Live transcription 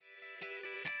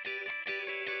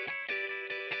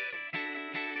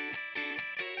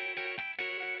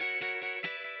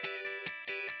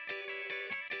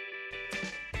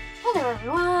Hello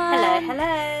everyone!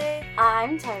 Hello.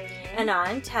 I'm Tony. And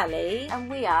I'm Tally. And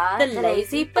we are the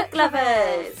Lazy Book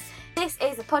Lovers. This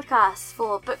is a podcast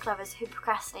for book lovers who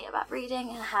procrastinate about reading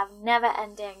and have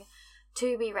never-ending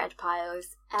to-be-read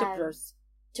piles. Tibbers.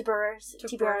 If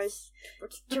your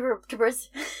tibber is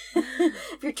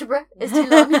too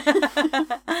long.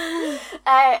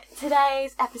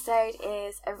 Today's episode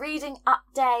is a reading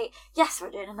update. Yes,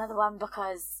 we're doing another one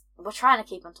because we're trying to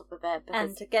keep on top of it.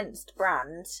 And against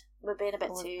brand, we're being a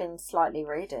bit we've been slightly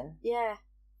reading. Yeah.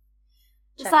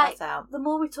 Check It's like, us out. the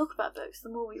more we talk about books, the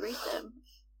more we read them.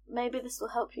 Maybe this will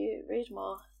help you read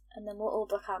more, and then we'll all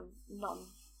become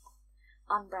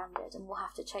unbranded, and we'll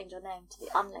have to change our name to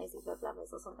the Unlazy Book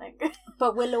Lovers or something.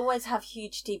 But we'll always have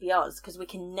huge TBRs because we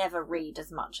can never read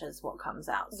as much as what comes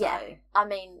out. So. Yeah, I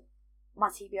mean, my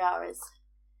TBR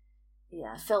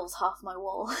fills half my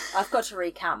wall. I've got to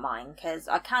recount mine because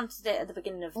I counted it at the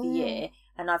beginning of the year,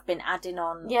 and I've been adding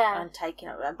on and taking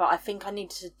it. But I think I need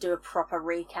to do a proper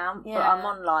recount. Yeah. But I'm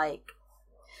on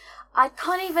I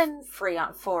can't even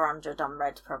 400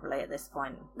 unread probably at this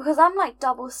point because I'm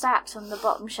double stacked on the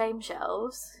bottom shame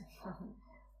shelves.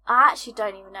 I actually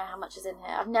don't even know how much is in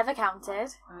here. I've never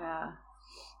counted. Yeah,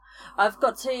 I've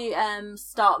got to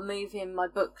start moving my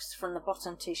books from the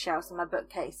bottom two shelves in my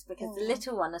bookcase because the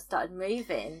little one has started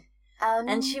moving,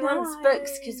 and she wants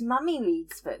books because Mummy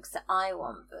reads books. So I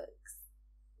want books.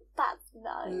 That's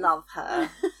nice. Love her.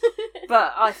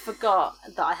 But I forgot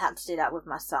that I had to do that with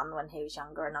my son when he was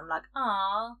younger, and I'm like,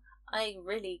 I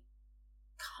really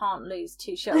can't lose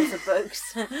two shelves of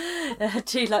books.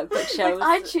 Two bookshelves.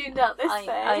 I tuned out this phase.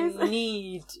 I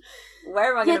need.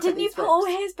 Where am I going to put these books? Didn't you put all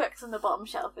his books on the bottom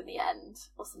shelf in the end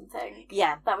or something?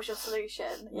 Yeah. That was your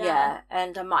solution. Yeah,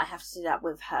 and I might have to do that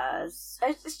with hers.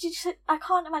 I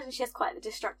can't imagine she has quite the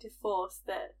destructive force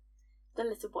that the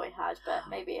little boy had, but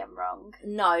maybe I'm wrong.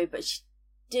 No, but she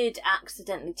did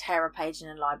accidentally tear a page in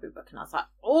a library book, and I was like,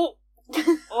 I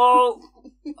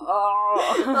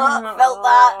felt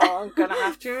that. I'm gonna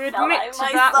have to admit to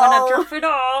that when I drop it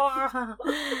off.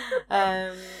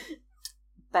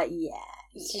 But yeah,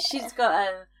 she's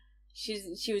got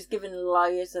she was given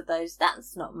loads of those.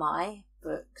 That's not my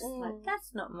books.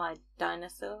 That's not my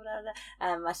dinosaur.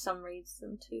 My son reads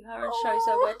them to her and shows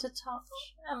her where to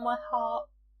touch, and my heart.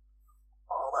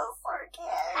 Oh, that's so cute.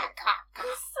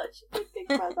 He's such a good big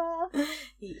brother.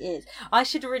 He is. I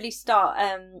should really start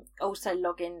also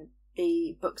logging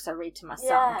the books I read to my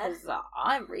son because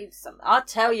I read some. I'll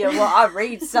tell you what, I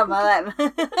read some of them.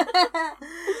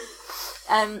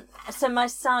 So my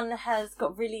son has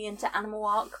got really into Animal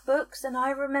Arc books, and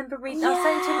I remember reading. I was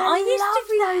saying to him, I used to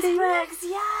read those books.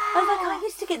 Yeah, I was like, I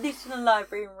used to get these from the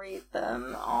library and read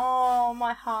them. Oh,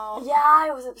 my heart. Yeah,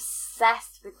 I was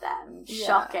obsessed with them. Yeah.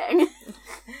 Shocking.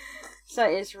 So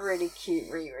it's really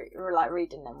cute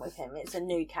reading them with him. It's a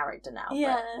new character now.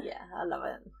 Yeah. But yeah, I love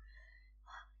it.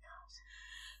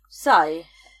 So,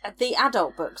 the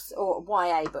adult books, or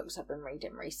YA books I've been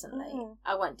reading recently,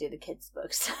 I won't do the kids'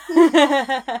 books.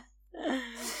 It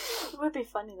would be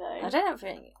funny though. I don't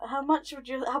think. How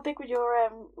big would your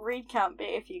read count be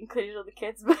if you included all the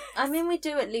kids' books? I mean, we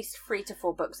do at least 3 to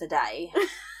 4 books a day.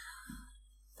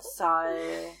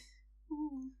 So,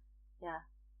 yeah.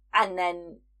 And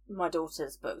then my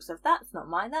daughter's books of that's not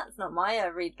mine, I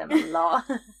read them a lot.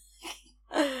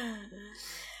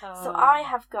 So I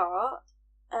have got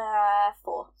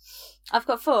 4. I've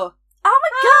got 4. Oh my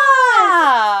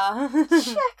god! Check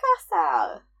us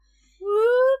out.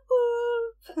 Whoop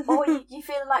whoop. Or you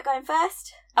feeling like going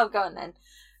first? Oh, go on then.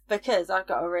 Because I've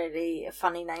got a really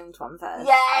funny named one first.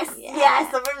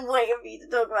 Yes, I've been waiting for you to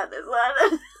talk about this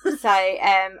one. So,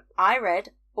 I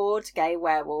read Bored Gay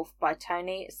Werewolf by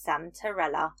Tony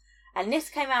Santarella. And this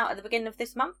came out at the beginning of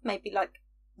this month, maybe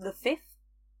the 5th,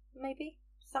 maybe?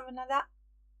 Something like that.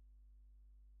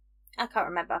 I can't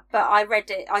remember. But I read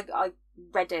it, I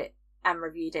read it and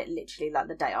reviewed it literally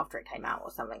the day after it came out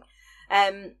or something.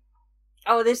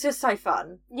 This is so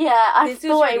fun. Yeah, I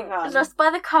thought really fun. Just by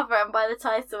the cover and by the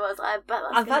title, I was like, I bet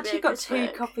that's I've going to be actually a got good 2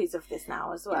 book. copies of this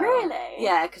now as well. Really?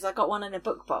 Yeah, because I got one in a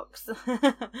book box.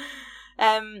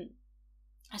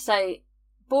 So,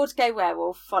 Bored Gay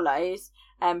Werewolf follows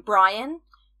Brian.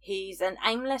 He's an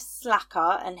aimless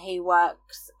slacker and he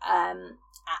works at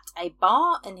a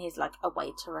bar, and he's a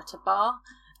waiter at a bar.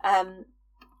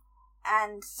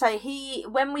 And so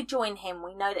when we join him,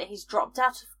 we know that he's dropped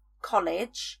out of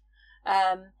college.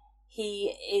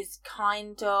 He is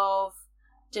kind of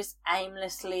just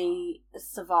aimlessly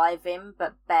surviving,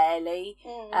 but barely.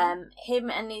 Him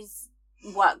and his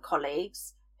work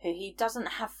colleagues, who he doesn't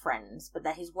have friends, but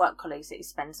they're his work colleagues that he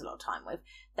spends a lot of time with.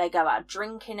 They go out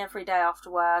drinking every day after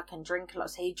work and drink a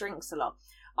lot, so he drinks a lot.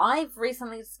 I've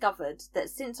recently discovered that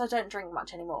since I don't drink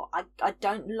much anymore, I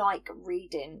don't like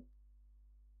reading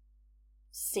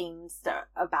scenes that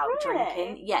are about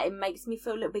drinking. Yeah, it makes me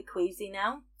feel a little bit queasy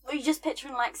now. Are you just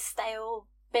picturing like stale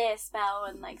beer smell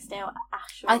and like stale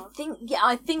ash? I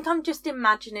think I'm just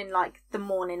imagining like the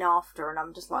morning after, and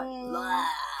I'm just like,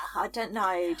 I don't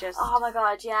know, just. Oh my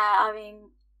god, yeah. I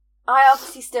mean, I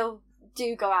obviously still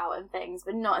do go out and things,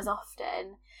 but not as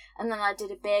often. And then I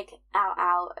did a big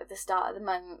out at the start of the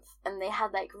month, and they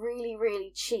had like really,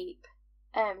 really cheap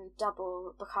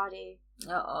double Bacardi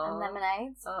and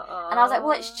lemonades. And I was like,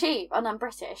 well, it's cheap, and I'm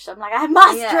British, so I'm like, I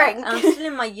must drink. I'm still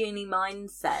in my uni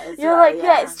mindset. You're like,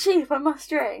 yeah, it's cheap, I must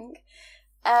drink.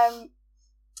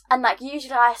 And like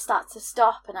usually I start to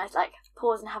stop and I like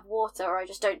pause and have water, or I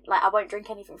just don't I won't drink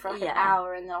anything for like an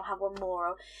hour, and then I'll have one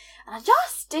more. And I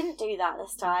just didn't do that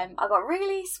this time. I got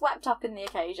really swept up in the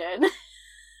occasion.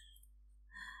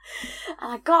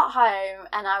 And I got home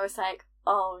and I was like,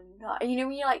 oh no. And you know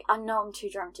when you're like, I know I'm too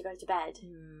drunk to go to bed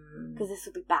because this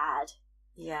will be bad.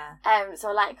 Yeah. So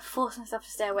I like forced myself to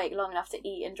stay awake long enough to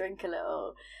eat and drink a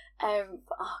little.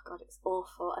 But oh god, it was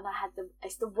awful. And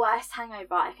it's the worst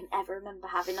hangover I can ever remember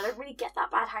having. I don't really get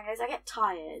that bad hangovers. I get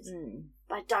tired,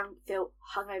 but I don't feel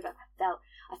hungover.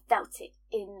 I felt it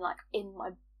in my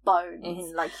bones,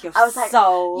 in like your I was like,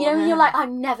 soul. You know, when you're like,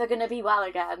 I'm never gonna be well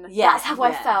again. Yeah, that's how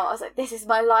I felt. I was like, this is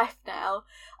my life now.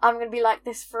 I'm gonna be like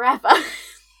this forever.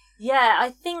 Yeah, I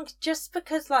think just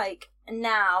because like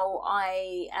now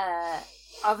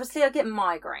obviously I get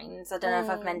migraines. I don't know if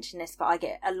I've mentioned this, but I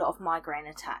get a lot of migraine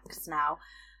attacks now,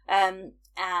 and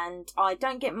I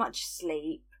don't get much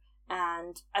sleep.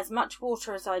 And as much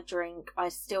water as I drink, I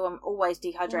still am always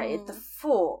dehydrated. The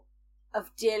thought of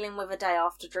dealing with a day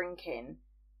after drinking.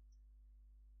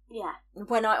 Yeah.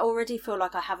 When I already feel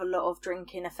like I have a lot of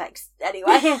drinking effects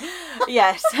anyway.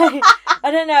 Yeah, so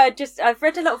I don't know, I've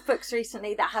read a lot of books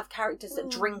recently that have characters that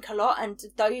drink a lot, and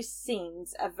those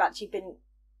scenes have actually been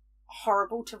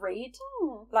horrible to read.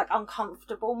 Like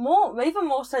uncomfortable. Even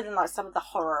more so than like some of the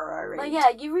horror I read. Well, yeah,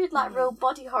 you read like real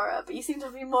body horror, but you seem to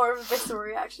have more of a visceral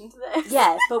reaction to this.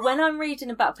 Yeah, but when I'm reading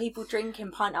about people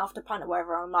drinking pint after pint or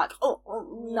whatever, I'm like, oh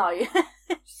no.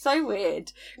 So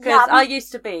weird. Because I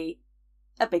used to be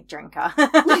a big drinker.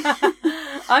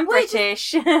 I'm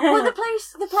British. Well, the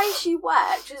place you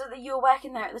worked, was that you were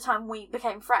working there at the time we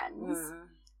became friends.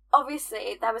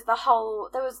 Obviously, there was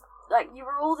like, you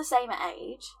were all the same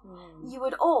age. You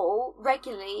would all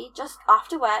regularly, just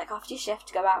after work, after your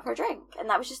shift, go out for a drink. And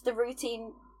that was just the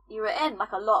routine you were in,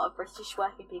 like a lot of British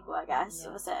working people, I guess,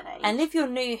 of a certain age. And if you're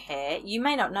new here, you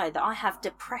may not know that I have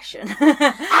depression.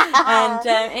 And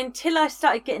until I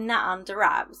started getting that under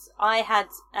wraps, I had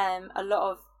a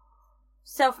lot of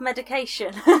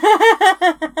self-medication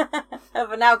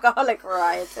of an alcoholic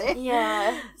variety.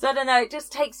 Yeah. So I don't know, it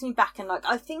just takes me back, and like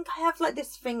I think I have like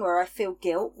this thing where I feel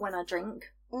guilt when I drink.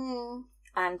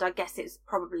 And I guess it's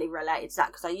probably related to that,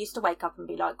 because I used to wake up and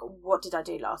be like, what did I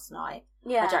do last night?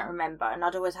 I don't remember. And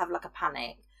I'd always have like a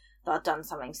panic that I'd done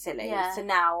something silly. So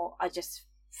now I just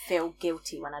feel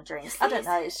guilty when I drink. I don't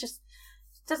know, it's just,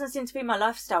 it doesn't seem to be my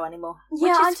lifestyle anymore.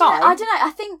 Which is fine. I don't know,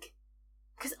 I think,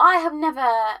 because I have never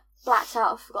blacked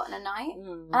out or forgotten a night.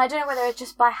 And I don't know whether it's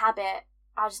just by habit,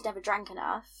 I just never drank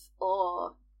enough,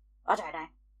 or I don't know.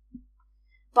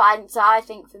 But I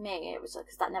think for me, it was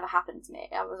because that never happened to me.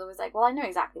 I was always like, well, I know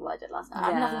exactly what I did last night.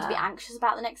 I have nothing to be anxious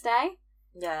about the next day.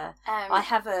 Yeah. I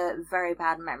have a very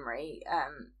bad memory,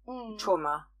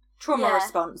 trauma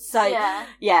response. So,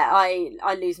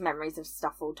 I lose memories of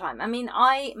stuff all the time. I mean,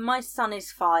 my son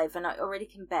is 5 and I already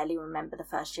can barely remember the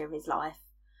first year of his life.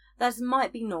 That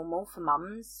might be normal for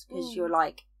mums, because you're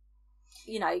like,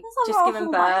 you know, just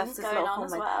giving birth, there's a lot of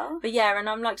hormones. Well. But yeah, and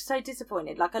I'm like so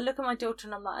disappointed. Like I look at my daughter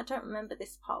and I'm like, I don't remember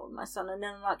this part with my son, and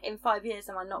then I'm like, in 5 years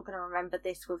am I not going to remember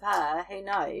this with her? Who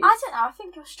knows? I don't know. I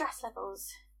think your stress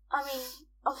levels. I mean,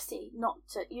 obviously not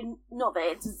that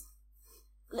it's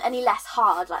any less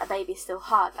hard. Like a baby's still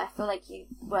hard. I feel like you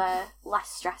were less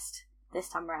stressed this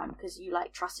time around because you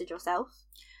like trusted yourself.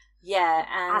 Yeah,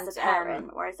 and as a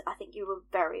parent, whereas I think you were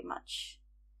very much.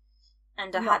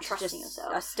 And I had to just,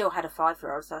 yourself. I still had a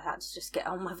 5-year-old, so I had to just get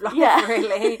on with life,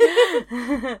 really.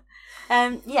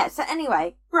 So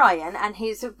anyway, Brian and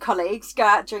his colleagues go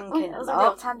out drinking. That was a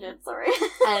real tangent, sorry.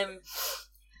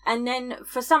 And then,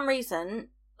 for some reason,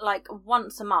 like,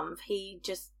 once a month, he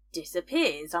just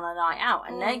disappears on a night out.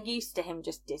 And they're used to him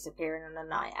just disappearing on a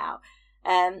night out.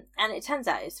 And it turns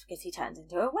out it's because he turns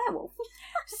into a werewolf.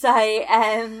 So,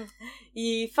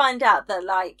 you find out that,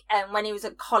 like, when he was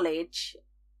at college,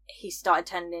 he started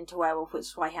turning into a werewolf, which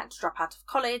is why he had to drop out of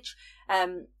college.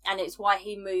 And it's why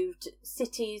he moved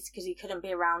cities, because he couldn't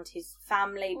be around his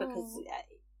family because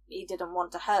he didn't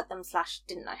want to hurt them /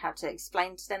 didn't know how to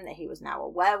explain to them that he was now a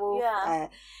werewolf.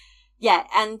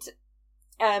 And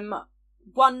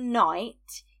one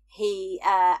night he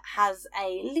has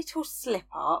a little slip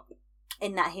up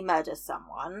in that he murders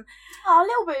someone.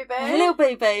 Oh, little boo-boo. A little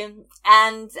boo-boo.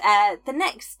 And the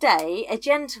next day, a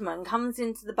gentleman comes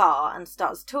into the bar and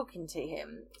starts talking to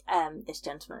him. This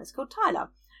gentleman is called Tyler.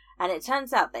 And it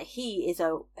turns out that he is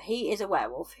a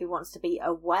werewolf who wants to be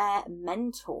a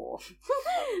were-mentor.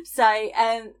 So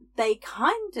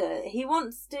he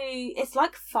wants to, it's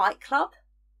like Fight Club.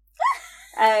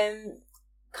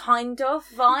 Kind of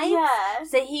vibe. Yeah.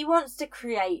 So he wants to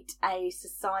create a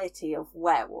society of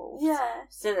werewolves. Yeah.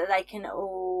 So that they can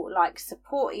all, like,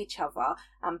 support each other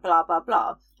and blah, blah,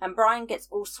 blah. And Brian gets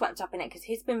all swept up in it because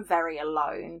he's been very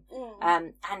alone.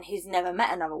 And he's never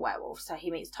met another werewolf. So he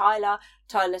meets Tyler.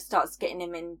 Tyler starts getting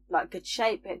him in, like, good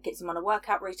shape. It gets him on a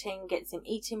workout routine. Gets him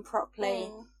eating properly.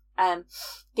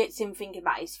 Gets him thinking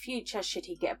about his future. Should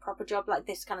he get a proper job? Like,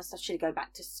 this kind of stuff. Should he go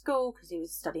back to school because he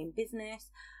was studying business?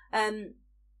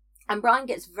 And Brian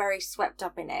gets very swept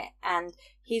up in it, and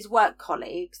his work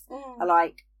colleagues are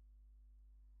like,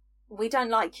 we don't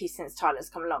like you since Tyler's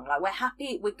come along. Like, we're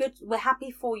happy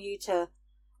for you to,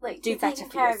 like, do better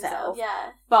for yourself.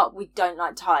 But we don't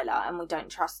like Tyler, and we don't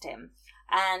trust him.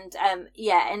 And and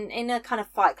in a kind of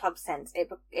Fight Club sense,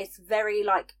 it's very,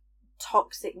 like,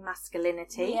 toxic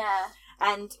masculinity. Yeah.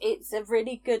 And it's a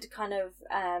really good kind of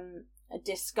a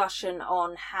discussion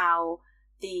on how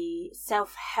the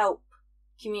self-help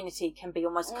community can be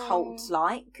almost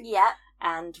cult-like. Yeah.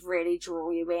 And really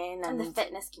draw you in. And the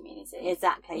fitness community.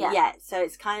 Exactly. Yeah. So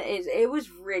it's kind of, it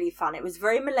was really fun. It was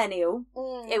very millennial.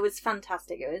 It was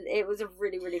fantastic. It was a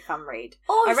really, really fun read.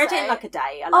 Also, I read it in like a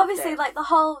day. I loved obviously, it. like,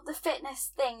 the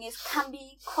fitness thing can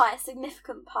be quite a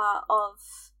significant part of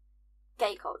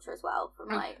gay culture as well. From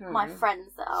like my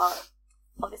friends that are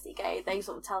obviously gay, they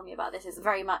sort of tell me about this. It's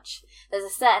very much, there's a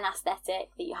certain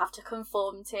aesthetic that you have to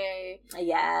conform to.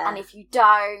 Yeah. And if you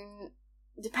don't,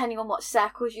 depending on what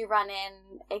circles you run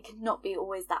in, it can not be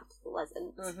always that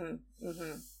pleasant.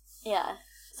 Yeah.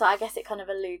 So I guess it kind of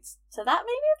alludes to that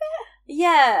maybe a bit.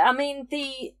 Yeah, I mean,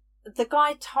 the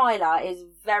guy Tyler is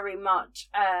very much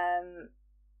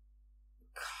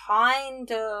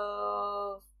kind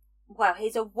of, well,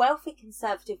 he's a wealthy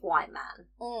conservative white man.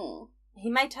 He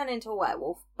may turn into a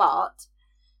werewolf, but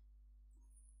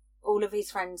all of his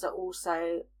friends are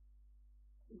also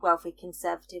wealthy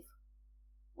conservative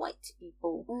white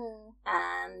people.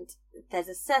 And there's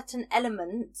a certain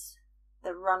element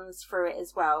that runs through it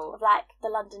as well. Like the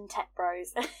London tech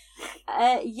bros.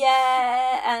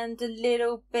 Yeah, and a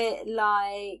little bit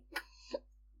like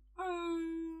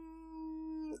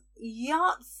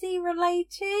Yahtzee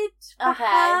related,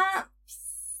 perhaps.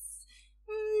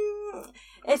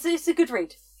 It's a good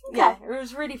read. Okay. Yeah, it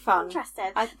was really fun.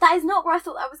 Interesting. That is not where I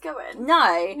thought that was going.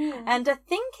 No, and I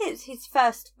think it's his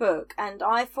first book, and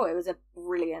I thought it was a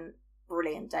brilliant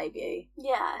debut.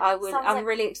 Yeah, I'm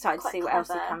really excited to see what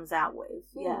else he comes out with.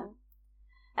 Yeah.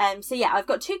 So yeah, I've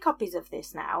got 2 copies of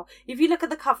this now. If you look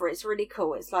at the cover, it's really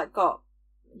cool. It's like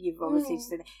you've obviously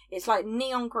seen it. It's like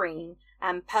neon green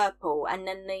and purple, and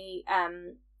then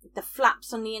the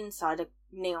flaps on the inside are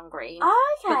neon green.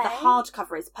 Oh, okay. But the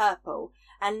hardcover is purple.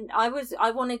 And I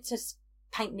wanted to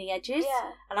paint the edges,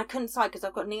 and I couldn't decide because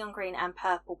I've got neon green and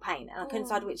purple paint, and I couldn't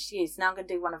decide which to use. Now I'm going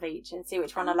to do one of each and see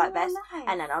which one I like best,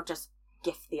 and then I'll just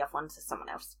gift the other one to someone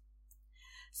else.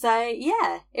 So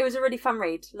yeah, it was a really fun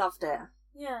read. Loved it.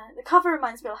 Yeah, the cover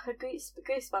reminds me of like a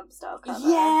Goosebumps style cover.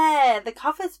 Yeah, the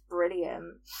cover's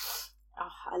brilliant.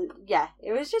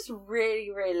 It was just really,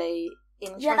 really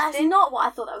interesting. Yeah, that's not what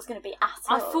I thought that was going to be at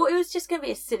all. I thought it was just going to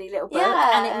be a silly little book,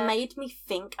 and it made me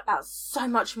think about so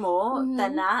much more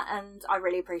than that, and I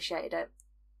really appreciated it.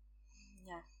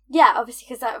 Yeah, obviously,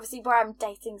 because where I'm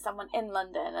dating someone in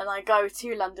London, and I go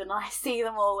to London, and I see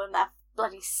them all in their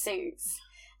bloody suits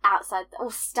outside,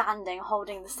 all standing,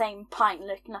 holding the same pint,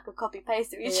 looking like a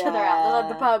copy-paste of each other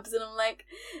outside the pubs, and I'm like,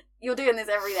 you're doing this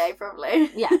every day, probably.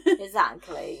 Yeah,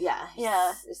 exactly, yeah.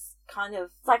 It's kind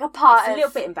of... It's like a part a little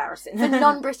bit embarrassing. For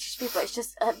non-British people, it's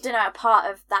just, a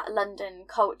part of that London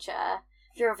culture.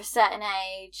 If you're of a certain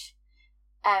age,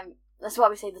 that's why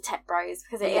we say the tech bros,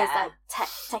 because it is like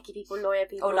techie people, lawyer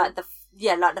people. Or like the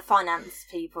finance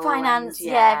people. Finance,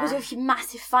 because we have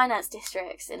massive finance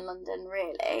districts in London,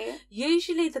 really.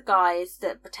 Usually the guys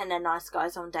that pretend they're nice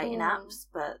guys on dating apps,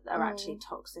 but are actually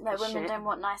toxic as shit. No, women don't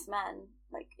want nice men.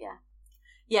 Like,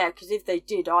 Yeah, because if they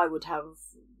did, I would have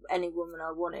any woman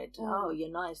I wanted. Oh,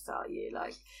 you're nice, are you?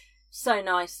 Like, so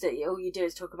nice that all you do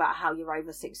is talk about how you're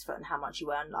over 6 foot and how much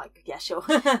you earn. Like, yeah, sure.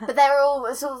 But they're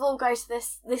all sort of all go to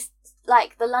this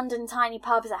like the London tiny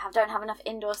pubs that don't have enough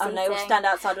indoor seating. And they all stand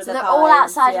outside with so their they're pints. all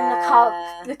outside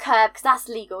on the curb because that's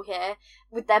legal here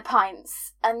with their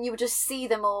pints, and you would just see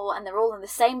them all, and they're all in the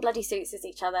same bloody suits as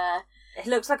each other. It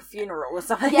looks like a funeral or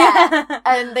something. Yeah,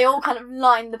 and they all kind of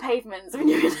line the pavements when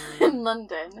you're in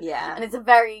London. Yeah, and it's a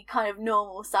very kind of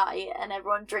normal sight, and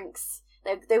everyone drinks.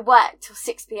 They work till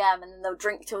 6 p.m. and then they'll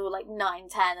drink till like 9,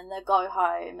 10, and they'll go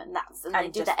home, and they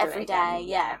do that every day.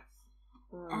 Yeah.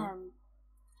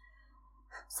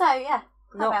 So yeah,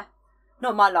 not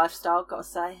my lifestyle, gotta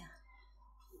say.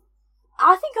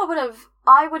 I think I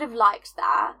would have liked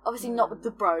that. Obviously not with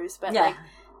the bros, but like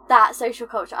that social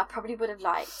culture I probably would have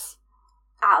liked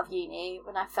out of uni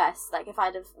when I first, like, if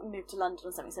I'd have moved to London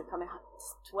or something, instead of coming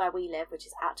to where we live, which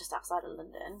is just outside of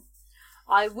London.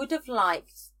 I would have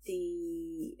liked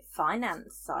the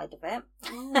finance side of it.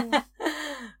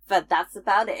 But that's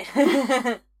about it.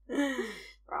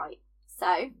 Right.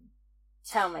 So,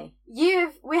 tell me.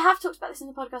 We have talked about this in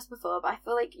the podcast before, but I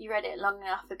feel like you read it long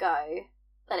enough ago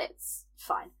that it's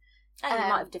fine. And you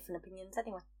might have different opinions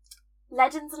anyway.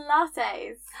 Legends and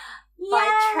Lattes by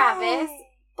Travis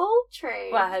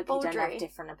Baldry. Well, I hope you don't have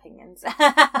different opinions.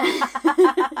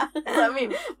 I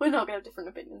mean, we're not going to have different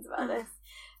opinions about this.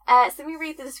 So let me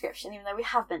read the description, even though we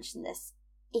have mentioned this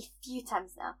a few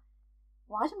times now.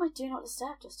 Why did my Do Not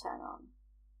Disturb just turn on?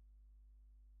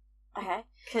 Okay.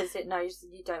 Because it knows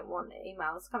that you don't want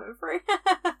emails coming through.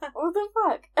 What the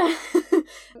fuck?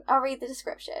 I'll read the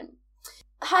description.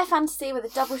 High fantasy with a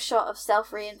double shot of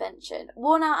self-reinvention.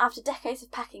 Worn out after decades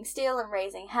of packing steel and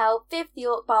raising hell, Viv the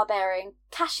Orc Barbarian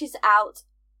cashes out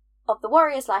of the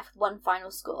warrior's life with one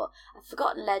final score. A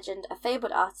forgotten legend, a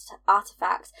fabled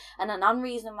artifact, and an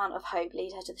unreasonable amount of hope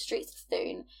lead her to the streets of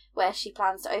Thune, where she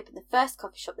plans to open the first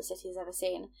coffee shop the city has ever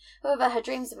seen. However, her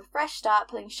dreams of a fresh start,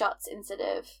 pulling shots instead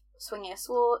of swinging a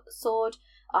sword,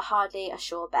 are hardly a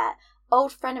sure bet.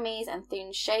 Old frenemies and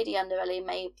Thune's shady underbelly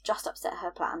may just upset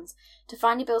her plans. To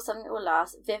finally build something that will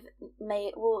last, Viv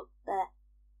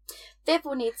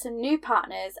will need some new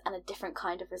partners and a different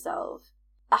kind of resolve.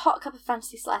 A hot cup of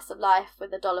fantasy slice of life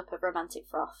with a dollop of romantic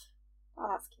froth. Oh,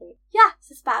 that's cute. Yeah,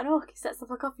 it's about an orc who sets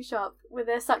up a coffee shop with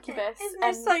a succubus. Isn't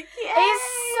it so cute? It's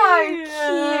so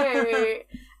cute.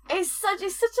 It's such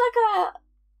like a...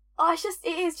 Oh, it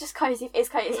is just cozy. It's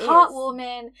cozy. It's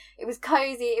heartwarming. It was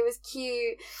cozy. It was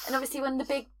cute. And obviously when the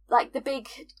big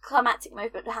climactic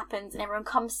moment happens and everyone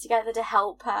comes together to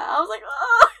help her, I was like,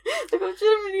 oh, like I'm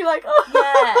genuinely like, oh.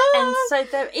 Yeah, and so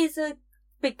there is a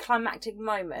big climactic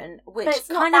moment, which but it's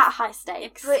kind not of that high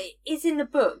stakes. But it is in the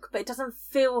book, but it doesn't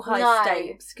feel high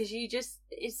stakes because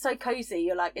it's so cozy.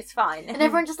 You're like, it's fine, and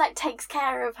everyone just like takes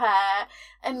care of her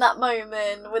in that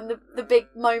moment when the big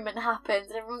moment happens,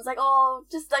 and everyone's like, oh,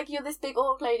 just like you're this big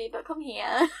orc lady, but come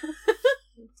here.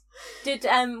 Did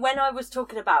when I was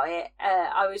talking about it,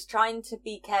 I was trying to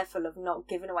be careful of not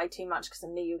giving away too much because I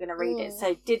knew you were going to read it.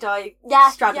 So did I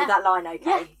straddle that line?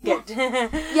 Okay, good.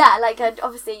 Yeah, like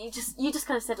obviously you just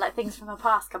kind of said like things from her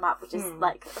past come up, which is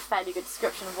like a fairly good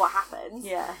description of what happens.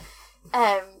 Yeah.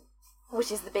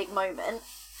 Which is the big moment.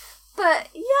 But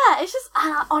yeah, it's just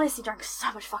I honestly drank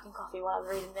so much fucking coffee while I was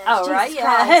reading this. Oh, Jesus right,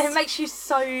 Christ. It makes you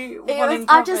so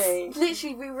I just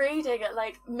literally be reading at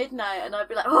like midnight, and I'd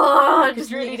be like, oh, I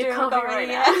just really need a coffee right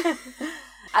now.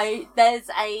 There's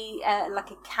a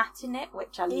like a cat in it,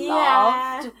 which I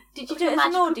loved. Did you do it as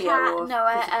an audio? Cat? Or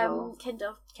no,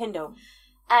 Kindle.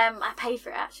 I paid for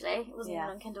it actually. It wasn't even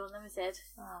on Kindle Unlimited.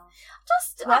 Oh.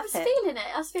 I was feeling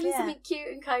it. I was feeling something cute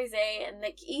and cozy and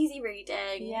like easy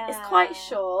reading. Yeah. It's quite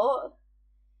short.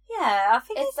 Yeah, I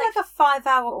think it's like a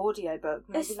 5-hour audiobook.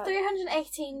 Maybe it's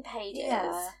 318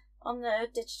 pages on the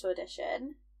digital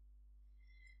edition.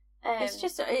 It's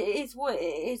just it is what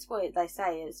they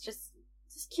say. It's just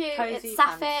cute. Cozy, it's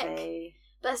sapphic, fancy.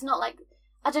 But it's not like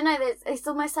I don't know. It's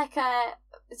almost like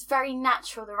it's very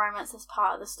natural, the romance as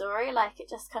part of the story. Like, it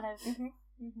just kind of...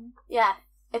 Yeah.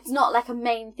 It's not like a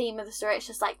main theme of the story. It's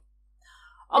just, like,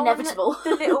 inevitable. The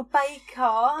little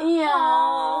baker. Yeah.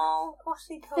 Oh, what's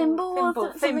he called? Thimble, like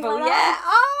yeah.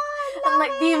 Oh, and,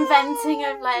 like, the inventing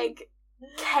of, like,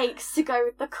 cakes to go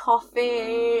with the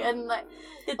coffee and, like,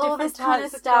 the all this kind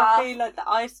of types stuff. Coffee, like the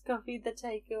iced coffee, the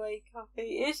takeaway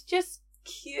coffee. It's just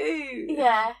cute.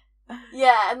 Yeah.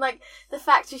 Yeah, and, like, the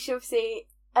fact that she obviously...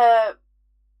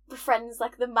 befriends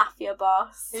like the mafia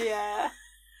boss. Yeah.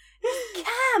 It's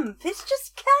camp. It's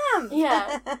just camp.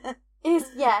 Yeah.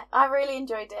 I really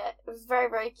enjoyed it. It was very,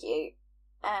 very cute.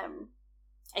 Are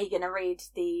you gonna read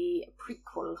the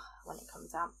prequel when it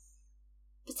comes out?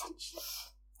 Potentially.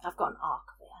 I've got an arc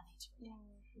of it. I need to read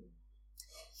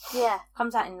it. Yeah.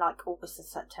 Comes out in like August or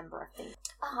September, I think.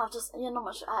 Oh, not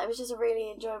much. It was just a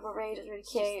really enjoyable read. It was really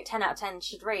cute. 10 out of 10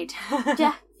 should read.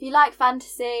 Yeah, if you like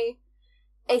fantasy,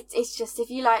 it's just if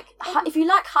you like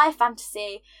high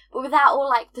fantasy, but without all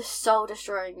like the soul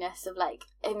destroyingness of like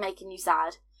it making you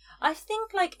sad. I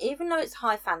think like even though it's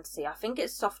high fantasy, I think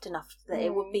it's soft enough that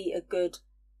it would be a good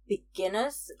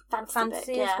beginner's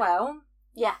fantasy book, as well.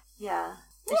 Yeah, yeah.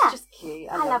 It's just cute.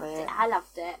 I loved it. I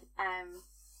loved it.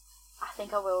 I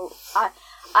think I will. I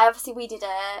obviously we did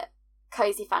a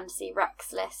cozy fantasy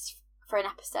Rex list for an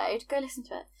episode. Go listen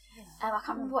to it. Yeah. I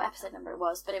can't remember what episode number it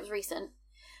was, but it was recent.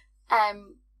 I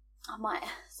might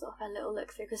sort of have a little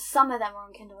look through because some of them are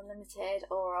on Kindle Unlimited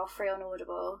or are free on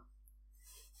Audible.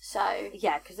 So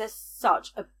yeah, because there's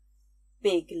such a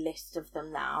big list of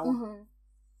them now. Mm-hmm.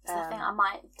 So I think I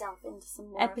might delve into some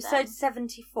more. Episode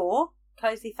 74,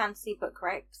 Cozy Fantasy Book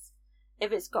Rex.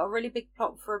 If it's got a really big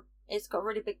plot for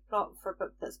a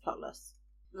book that's plotless.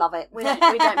 Love it. We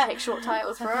don't pick short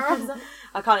titles for our episode.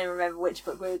 I can't even remember which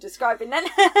book we were describing then.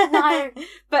 No.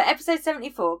 But episode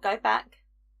 74, go back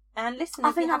and listen.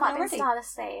 I think that might be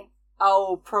Stylist C.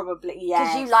 Oh, probably, yeah.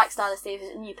 Because you like Stylist C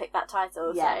and you picked that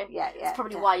title, yeah, so yeah, that's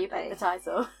probably why you picked the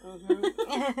title.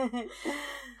 Mm-hmm.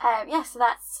 Yeah, so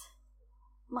that's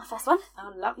my first one.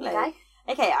 Oh, lovely.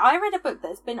 Okay, I read a book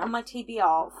that's been on my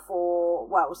TBR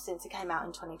since it came out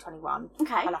in 2021.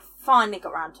 Okay. And I finally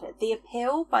got around to it. The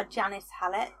Appeal by Janice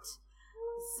Hallett.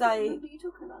 So, what are you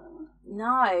talking about?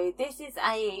 No, this is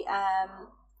a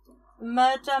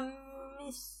murder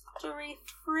mystery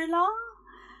thriller.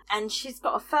 And she's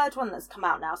got a third one that's come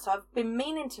out now. So I've been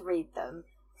meaning to read them.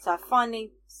 So I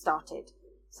finally started.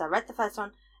 So I read the first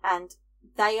one. And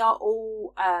they are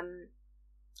all...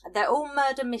 they're all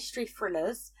murder mystery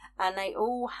thrillers, and they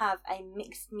all have a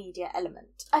mixed media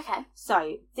element. Okay.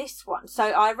 So this one,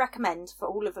 I recommend for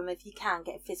all of them, if you can,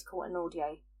 get physical and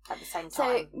audio at the same time.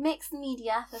 So mixed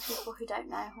media, for people who don't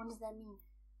know, what does that mean?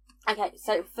 Okay,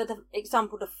 so for the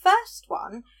example, the first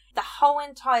one, the whole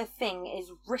entire thing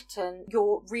is written,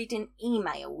 you're reading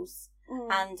emails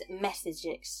and message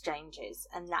exchanges,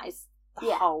 and that is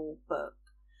the whole book.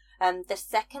 The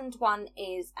second one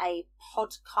is a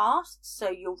podcast, so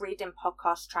you're reading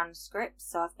podcast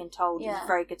transcripts. So I've been told it's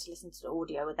very good to listen to the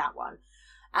audio with that one.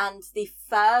 And the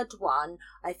third one,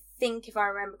 I think if I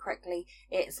remember correctly,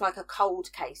 it's like a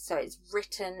cold case. So it's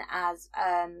written as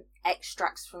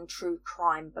extracts from true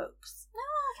crime books.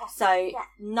 Oh, okay. So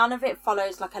none of it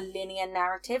follows like a linear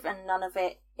narrative, and none of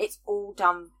it's all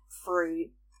done through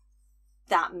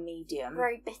that medium.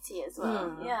 Very bitty as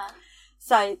well. Yeah.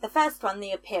 So the first one,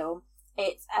 The Appeal,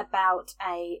 it's about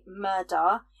a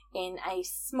murder in a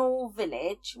small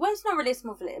village. Well, it's not really a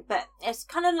small village, but it's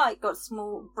kind of like got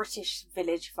small British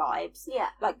village vibes. Yeah.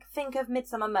 Like, think of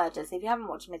Midsummer Murders. If you haven't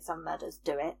watched Midsummer Murders,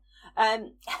 do it.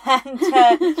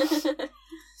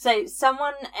 So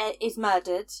someone is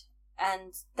murdered,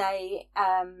 and they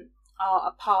are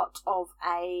a part of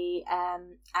a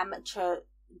amateur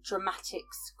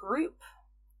dramatics group.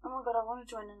 Oh my god, I want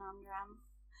to join an AmDram.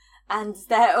 And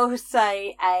they're also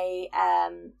a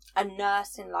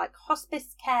nurse in like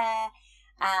hospice care,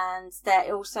 and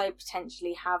they also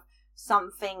potentially have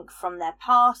something from their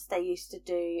past. They used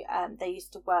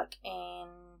to work in,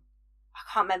 I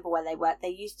can't remember where they worked. They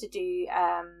used to do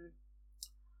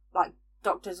like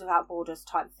Doctors Without Borders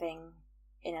type thing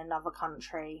in another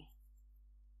country.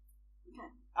 Okay.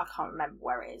 I can't remember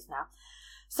where it is now.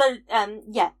 So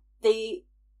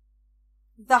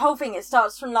the whole thing, it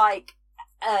starts from like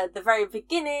the very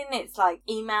beginning. It's like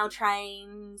email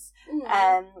trains,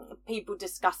 people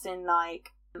discussing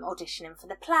like auditioning for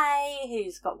the play,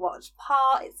 who's got what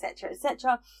part, etc.,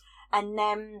 etc. And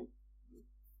then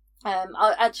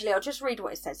I'll just read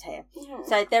what it says here. Mm-hmm.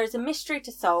 So there is a mystery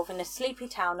to solve in the sleepy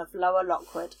town of Lower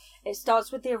Lockwood. It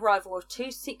starts with the arrival of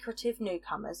two secretive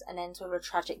newcomers and ends with a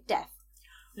tragic death.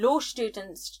 Law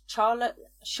students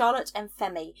Charlotte and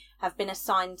Femi have been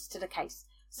assigned to the case.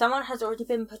 Someone has already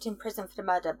been put in prison for the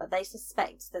murder, but they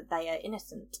suspect that they are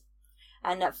innocent,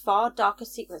 and that far darker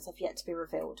secrets have yet to be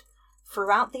revealed.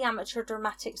 Throughout the Amateur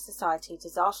Dramatic Society,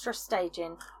 disastrous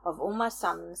staging of All My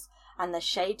Sons, and the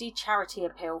shady charity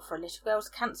appeal for a little girl's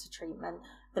cancer treatment,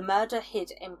 the murderer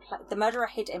hid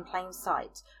in plain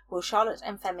sight. Will Charlotte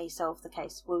and Femi solve the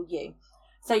case? Will you?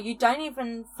 So you don't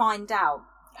even find out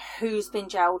who's been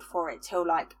jailed for it till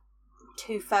like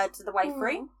 2/3 of the way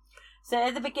through. So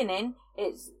at the beginning,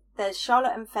 there's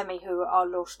Charlotte and Femi who are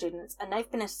law students, and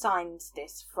they've been assigned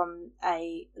this from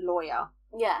a lawyer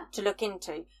to look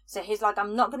into. So he's like,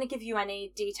 I'm not going to give you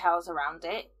any details around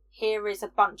it. Here is a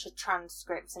bunch of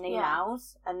transcripts and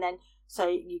emails. And then, So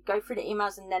you go through the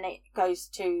emails and then it goes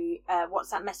to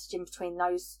WhatsApp messaging between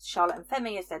those, Charlotte and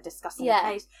Femi, as they're discussing the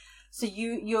case. So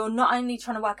you're not only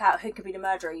trying to work out who could be the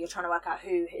murderer, you're trying to work out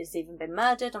who has even been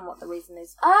murdered and what the reason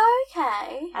is.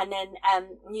 Okay. And then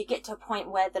you get to a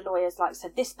point where the lawyer's like, so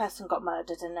this person got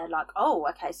murdered, and they're like, oh,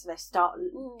 okay, so they start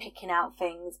picking out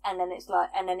things, and then it's like,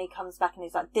 and then he comes back and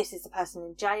he's like, this is the person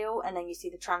in jail, and then you see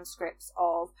the transcripts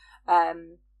of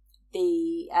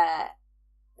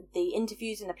the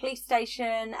interviews in the police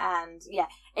station, and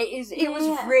it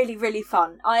was really, really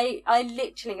fun. I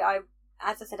literally,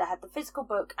 as I said, I had the physical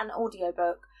book and audio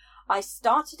book. I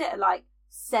started it at like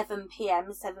 7pm,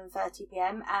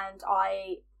 7:30pm, and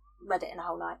I read it in a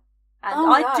whole night. And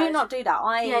I do not do that.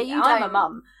 I'm a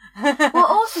mum. Well,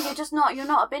 also you're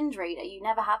not a binge reader. You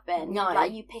never have been. No.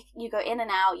 Like you go in and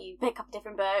out. You pick up a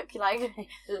different book. You like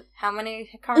how many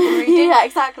currently reading? Yeah,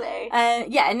 exactly.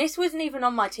 And this wasn't even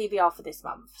on my TBR for this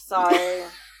month. So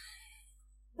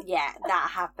yeah, that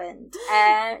happened.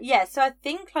 So I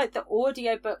think like the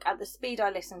audiobook at the speed I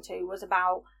listened to was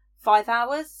about 5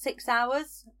 hours, 6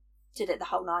 hours. Did it the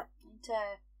whole night.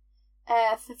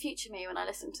 For future me, when I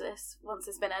listen to this, once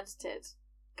it's been edited,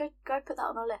 go put that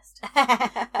on a list.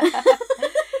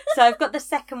 So I've got the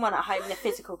second one at home, the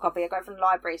physical copy. I got it from the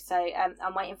library, so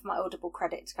I'm waiting for my Audible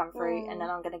credit to come through, and then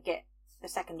I'm going to get the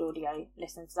second audio,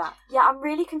 listen to that. Yeah, I'm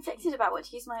really conflicted about what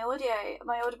to use my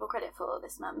Audible credit for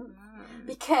this month,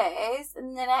 because the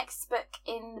next book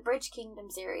in the Bridge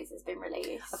Kingdom series has been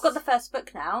released. I've got the first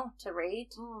book now to read.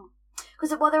 Because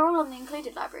they're all on the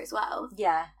included library as well.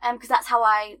 Yeah. Because that's how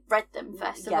I read them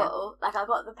first of all. Like I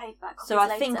got the paperback copies so I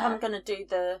later. think I'm going to do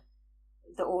the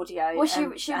audio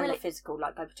and the physical,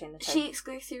 like go between the two. She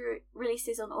exclusively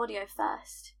releases on audio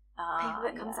first.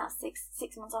 Paperback comes out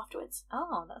six months afterwards.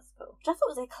 Oh, that's cool. Which I thought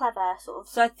was a clever sort of.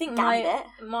 So I think gambit.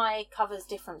 my cover's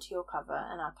different to your cover,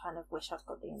 and I kind of wish I'd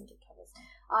got the indie covers.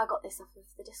 I got this off of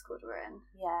the Discord we're in.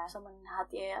 Yeah. Someone had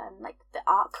the the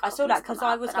ARC. I saw that because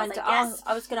I was going to ask.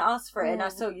 I was going to ask for it, and I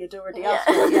saw you'd already asked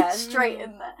for it. Yeah, straight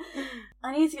in there.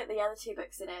 I need to get the other two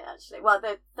books in it actually. Well,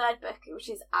 the third book, which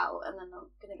is out, and then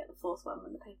I'm going to get the fourth one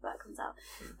when the paperback comes out.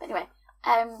 But anyway,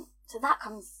 so that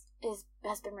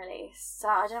has been released. So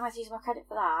I don't know whether to use my credit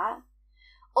for that,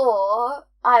 or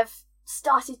I've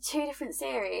started 2 different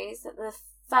series. That the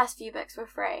first few books were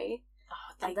free.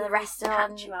 And the rest are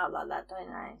on you out like that, don't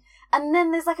they? And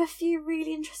then there's like a few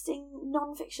really interesting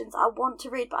non-fictions I want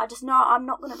to read, but I just know I'm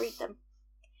not going to read them.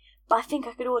 But I think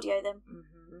I could audio them.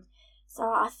 Mm-hmm. So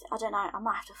I don't know. I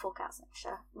might have to fork out some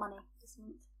extra money this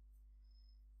month.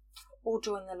 Or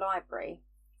join the library,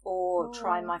 or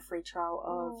try my free trial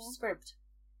of Scribd.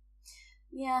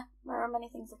 Yeah, there are many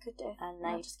things I could do, and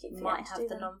they just keep might have the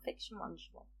them. non-fiction ones.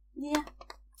 Yeah.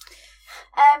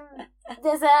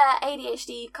 There's a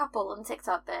ADHD couple on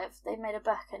TikTok. They've made a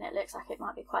book, and it looks like it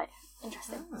might be quite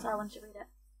interesting. So I wanted to read it.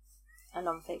 A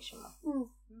non-fiction one.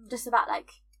 Just about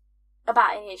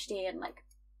ADHD and like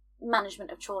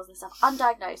management of chores and stuff.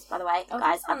 Undiagnosed, by the way,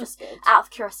 guys. I'm just good. Out of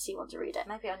curiosity want to read it.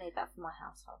 Maybe I need that for my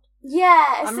household.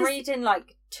 Yeah, I'm reading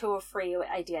like 2 or 3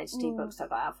 ADHD books I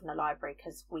got out from the library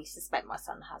because we suspect my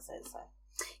son has it. So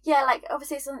yeah, like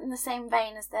obviously it's in the same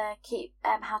vein as the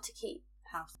how to keep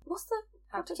house. What's the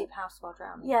How to Keep House While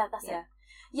Drowning? Yeah, that's it.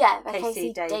 Yeah, by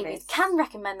Casey Davis. Can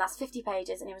recommend. That's 50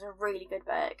 pages, and it was a really good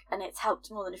book, and it's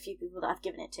helped more than a few people that I've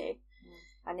given it to.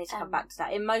 I need to come back to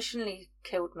that. It emotionally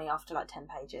killed me after like 10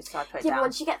 pages, so I put it down. Yeah, but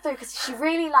once you get through, because she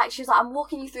was like, I'm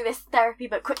walking you through this therapy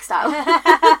book quick style.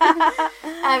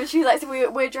 She was like,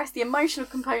 so we address the emotional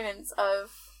components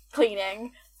of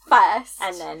cleaning first,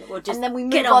 and then we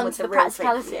move on to the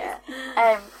practicalities. Yeah.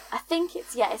 I think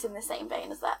it's in the same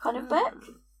vein as that kind of book.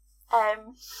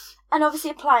 And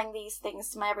obviously applying these things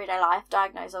to my everyday life,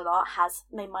 diagnosed a lot, has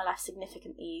made my life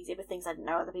significantly easier with things I didn't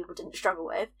know other people didn't struggle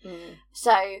with.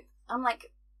 So I'm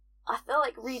like, I feel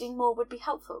like reading more would be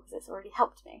helpful because it's already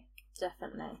helped me.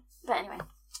 Definitely. But anyway,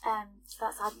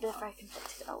 I've been very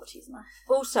conflicted about what to use my.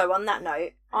 Also, on that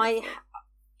note,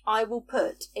 I will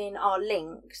put in our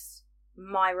links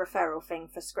my referral thing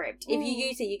for Scribd. If you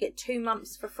use it, you get 2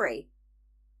 months for free.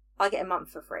 I get a month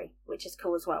for free, which is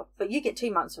cool as well. But you get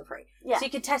 2 months for free. Yeah. So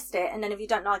you can test it, and then if you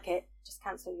don't like it, just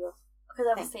cancel your Because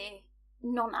obviously,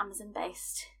 non-Amazon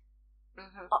based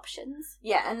options.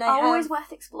 Yeah, and they are always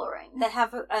worth exploring. They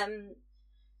have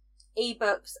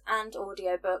ebooks and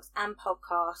audiobooks and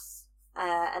podcasts,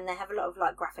 and they have a lot of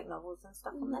like graphic novels and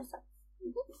stuff on there. So.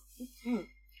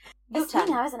 It's me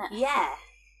now, isn't it? Yeah.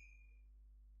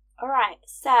 Alright,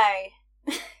 so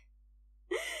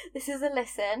this is a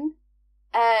listen.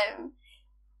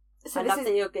 So I love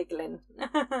that you're giggling.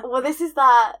 Well, this is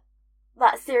that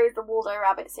that series, the Waldo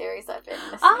Rabbit series that I've been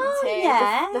listening to. Oh,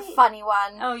 yeah. The funny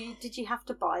one. Oh, did you have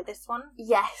to buy this one?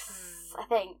 Yes, I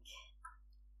think.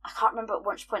 I can't remember at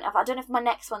which point. I don't know if my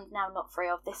next one's now not free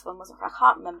or if this one wasn't free. I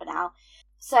can't remember now.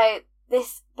 So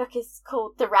this book is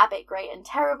called The Rabbit, Great and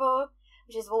Terrible,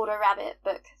 which is Waldo Rabbit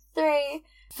book 3.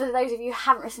 For those of you who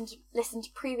haven't listened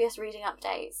to previous reading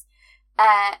updates,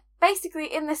 basically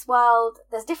in this world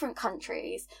there's different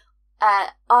countries.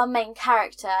 Our main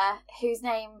character, whose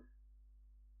name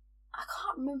I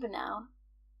can't remember now.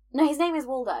 No, his name is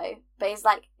Waldo, but his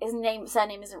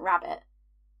surname isn't Rabbit.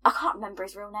 I can't remember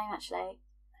his real name actually.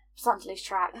 I'm starting to lose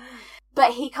track.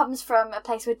 But he comes from a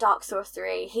place with dark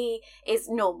sorcery. He is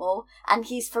normal, and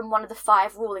he's from one of the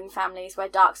 5 ruling families where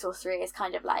dark sorcery is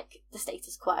kind of like the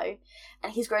status quo.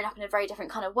 And he's grown up in a very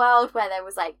different kind of world where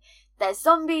there's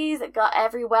zombies that got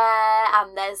everywhere,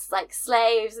 and there's like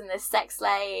slaves and there's sex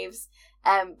slaves.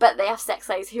 But they have sex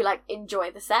slaves who like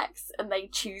enjoy the sex and they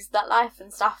choose that life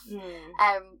and stuff.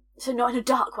 So not in a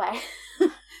dark way.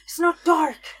 It's not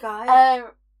dark, guys.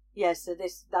 Yeah, so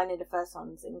only the first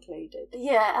one's included.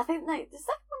 Yeah, I think the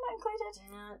second one not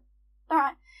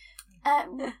included.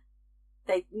 Alright.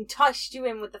 They enticed you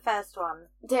in with the first one.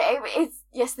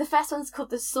 Yes, the first one's called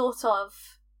the Sort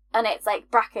of, and it's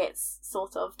like brackets,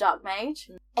 sort of, Dark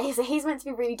Mage. He's meant to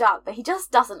be really dark, but he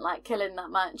just doesn't like killing that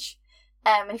much.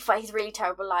 And he's a really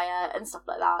terrible liar and stuff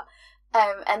like that.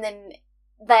 And then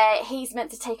he's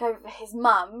meant to take over his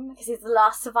mum, because he's the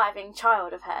last surviving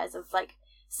child of hers, of like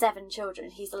 7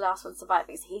 children. He's the last one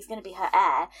surviving, so he's going to be her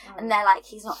heir. And they're like,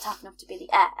 he's not tough enough to be the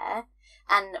heir.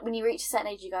 And when you reach a certain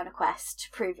age, you go on a quest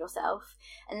to prove yourself.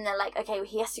 And they're like, okay, well,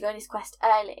 he has to go on his quest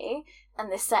early, and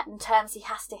there's certain terms he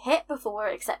has to hit before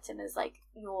we'll accept him as like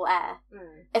your heir.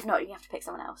 If not, you have to pick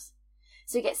someone else.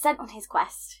 So he gets sent on his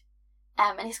quest,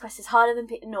 and his quest is harder than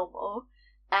normal.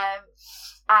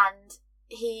 And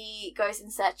he goes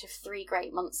in search of 3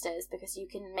 great monsters because you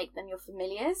can make them your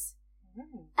familiars.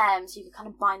 So you can kind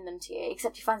of bind them to you,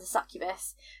 except he finds a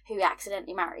succubus who he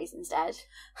accidentally marries instead,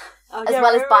 as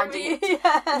well as binding.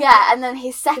 Yeah, and then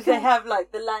his second, because they have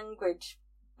like the language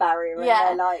barrier, and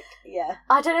they're like,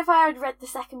 I don't know if I had read the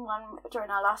second one during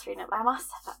our last reading, but I must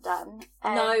have that done.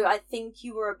 No, I think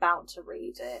you were about to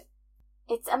read it.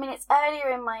 It's earlier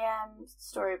in my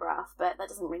story graph, but that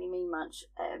doesn't really mean much.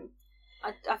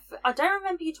 I don't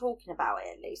remember you talking about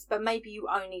it, at least, but maybe you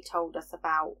only told us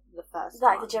about the first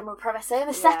one. Like the general premise. So in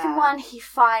the second one, he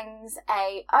finds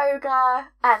a ogre,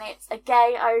 and it's a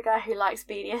gay ogre who likes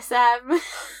BDSM.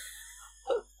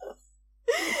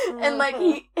 And like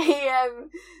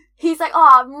he's like, oh,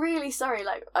 I'm really sorry,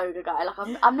 like ogre guy, like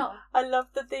I'm not. I love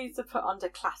that these are put under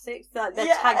classics. Like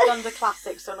they're tagged under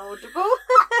classics on Audible.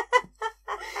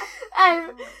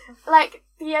 Like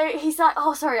he's like,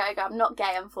 oh sorry ogre, I'm not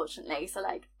gay unfortunately, so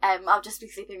like I'll just be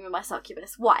sleeping with my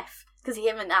succubus wife, because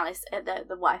him and Alice,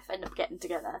 the wife, end up getting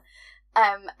together.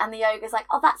 And the ogre's like,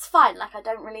 oh that's fine, like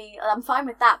I'm fine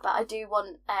with that, but I do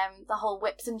want the whole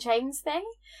whips and chains thing.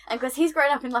 And because he's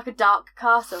grown up in like a dark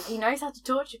castle, he knows how to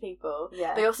torture people,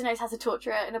 but he also knows how to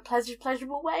torture it in a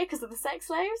pleasurable way because of the sex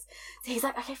slaves. So he's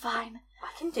like, okay fine,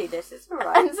 I can do this, it's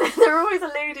alright. And so they're always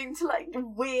alluding to like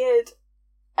weird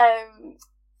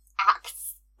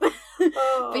acts.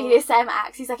 BDSM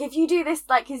acts. He's like, if you do this,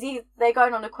 like, because they're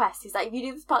going on a quest, he's like, if you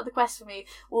do this part of the quest for me,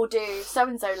 we'll do so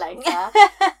and so later.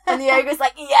 And the ogre's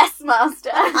like, yes master.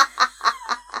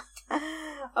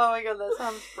 Oh my god, that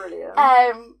sounds brilliant.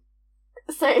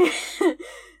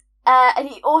 And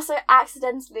he also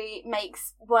accidentally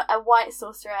makes a white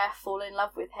sorcerer fall in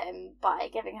love with him by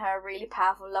giving her a really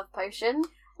powerful love potion.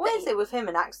 What is it with him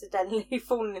and accidentally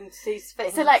falling into these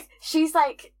things? So, like, she's,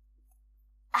 like,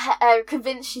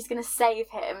 convinced she's going to save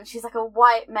him. She's, like, a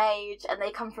white mage, and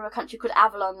they come from a country called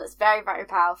Avalon that's very, very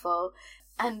powerful.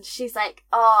 And she's like,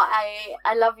 oh,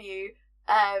 I love you.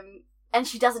 And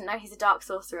she doesn't know he's a dark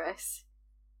sorceress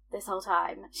this whole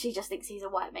time. She just thinks he's a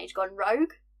white mage gone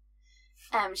rogue.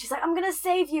 She's like, I'm going to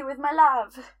save you with my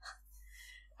love.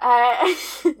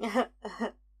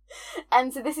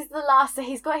 And so this is the last. So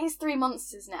he's got his 3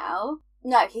 monsters now.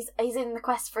 No, he's in the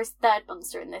quest for his 3rd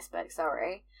monster in this book,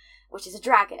 sorry, which is a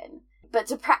dragon. But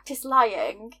to practice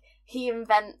lying, he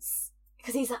invents,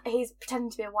 because he's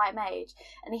pretending to be a white mage,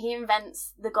 and he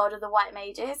invents the god of the white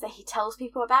mages that he tells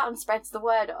people about and spreads the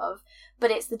word of, but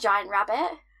it's the giant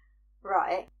rabbit.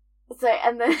 Right. So,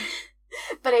 and then,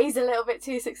 but he's a little bit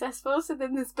too successful, so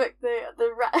then this book,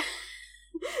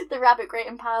 the Rabbit Great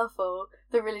and Powerful,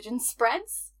 the religion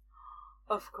spreads.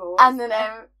 Of course. And then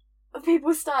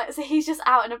people start, so he's just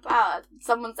out and about.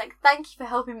 Someone's like, "Thank you for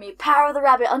helping me. Power of the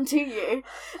rabbit unto you."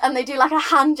 And they do like a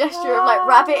hand gesture of like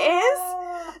rabbit ears.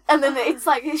 And then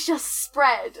it's just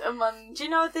spread among... Do you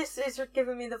know what this is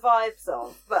giving me the vibes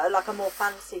of? But like a more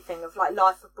fancy thing of like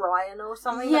Life of Brian or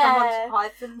something. Yeah. Like a Monty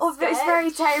Python sketch. It's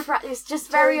very Terry Pratchett. It's just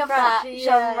very of that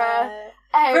genre.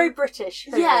 Very British.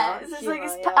 Yeah, so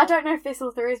I don't know if this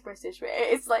author is British, but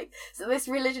it's like, so this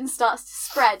religion starts to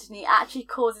spread and he actually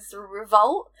causes a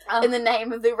revolt in the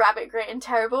name of the rabbit great and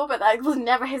terrible, but that was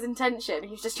never his intention.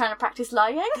 He was just trying to practice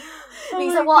lying. And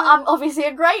he's like, well, I'm obviously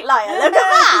a great liar. Look at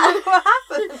that! What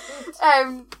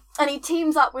happened? And he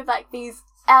teams up with like these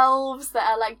elves that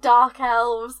are like dark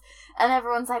elves, and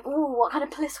everyone's like, "Ooh, what kind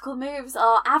of political moves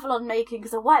are Avalon making?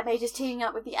 Because the white mage is teaming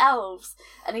up with the elves."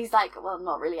 And he's like, "Well,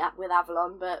 not really with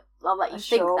Avalon, but I'll let you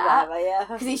think that."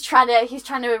 Because he's trying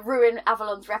to ruin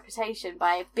Avalon's reputation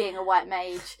by being a white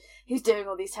mage who's doing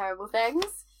all these terrible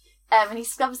things. And he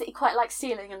discovers that he quite likes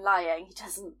stealing and lying. He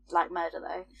doesn't like murder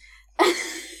though.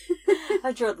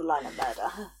 I draw the line of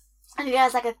murder. And he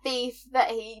has like a thief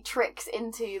that he tricks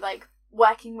into like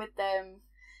working with them,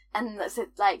 and that's it.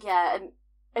 Like, yeah, and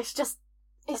it's just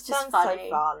funny. So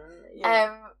fun.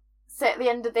 Yeah. So at the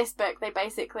end of this book, they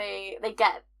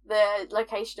get the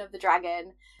location of the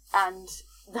dragon, and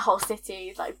the whole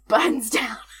city like burns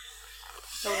down.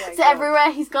 So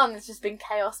everywhere he's gone, there's just been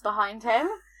chaos behind him.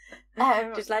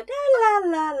 Just like la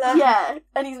la la. Yeah,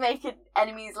 and he's making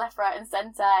enemies left, right, and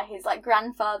centre. His like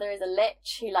grandfather is a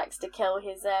lich who likes to kill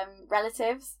his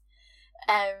relatives.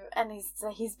 And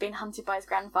he's been hunted by his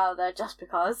grandfather just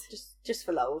because. Just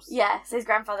for lols. Yeah, so his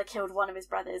grandfather killed one of his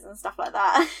brothers and stuff like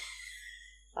that.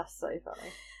 That's so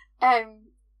funny.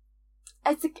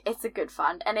 It's a good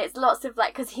fun, and it's lots of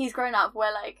like, because he's grown up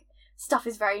where like stuff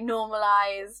is very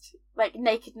normalised, like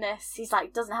nakedness. He's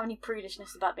like doesn't have any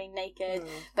prudishness about being naked,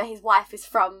 but his wife is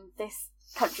from this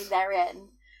country they're in,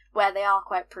 where they are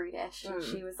quite prudish, and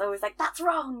she was always like, "That's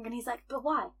wrong," and he's like, "But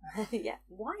why?" Yeah,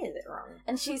 why is it wrong?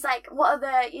 And she's like, "What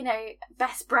are the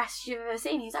best breasts you've ever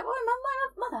seen?" He's like, "Well,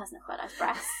 my mother has quite nice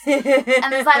breasts."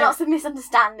 And there's like lots of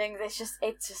misunderstandings. It's just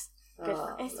good.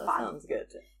 It's fun. Sounds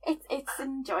good. It's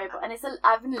enjoyable, and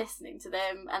I've been listening to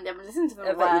them, and I've been listening to them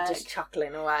at But work. you're just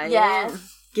chuckling away. Yeah,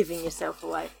 giving yourself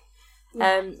away.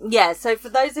 So for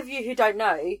those of you who don't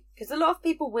know, because a lot of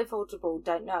people with Audible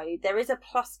don't know, there is a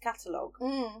Plus catalogue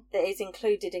that is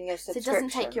included in your subscription. So it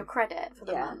doesn't take your credit for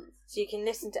the month. So you can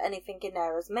listen to anything in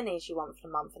there, as many as you want for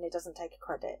the month, and it doesn't take a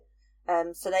credit.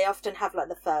 So they often have like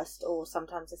the first or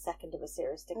sometimes the second of a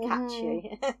series to catch you.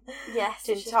 Yes,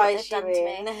 to entice you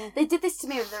in. To me. They did this to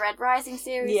me with the Red Rising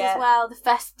series as well. The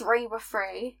first 3 were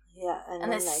free. Yeah,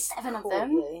 and there's 7 of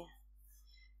them. You.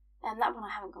 And that one I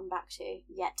haven't gone back to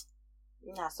yet.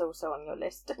 That's also on your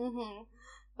list. Mm-hmm.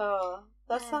 Oh,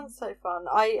 that sounds so fun.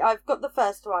 I've got the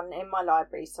first one in my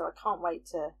library, so I can't wait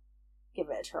to give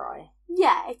it a try.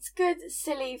 Yeah, it's good,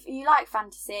 silly. If you like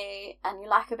fantasy and you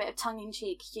like a bit of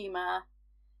tongue-in-cheek humour,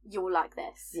 you'll like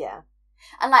this. Yeah.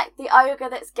 And like the ogre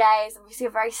that's gay is obviously a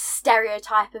very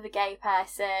stereotype of a gay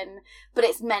person, but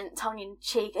it's meant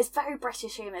tongue-in-cheek. It's very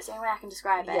British humour. It's the only way I can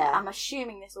describe it. I'm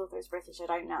assuming this author is British. I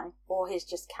don't know. Or he's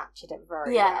just captured it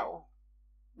very well.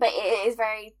 But it is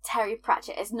very Terry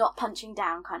Pratchett. It's not punching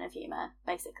down kind of humour,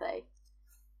 basically.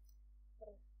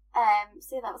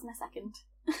 So that was my second.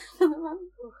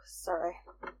 Sorry.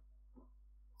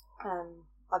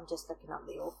 I'm just looking up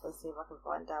the author, see if I can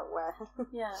find out where.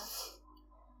 Yeah.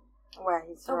 Where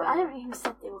he's from. I haven't even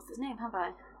said the author's name, have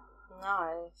I?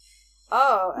 No.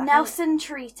 Oh. Nelson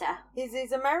Treater.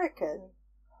 He's American.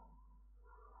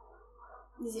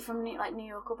 Is he from New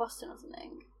York or Boston or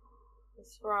something?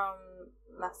 He's from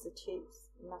Massachusetts.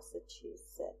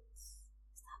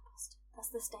 Is that Boston? That's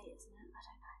the state, isn't it? I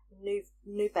don't know.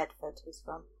 New Bedford he's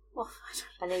from. Well,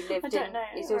 and he lived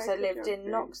he's also lived in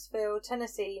Knoxville,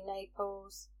 Tennessee,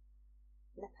 Naples,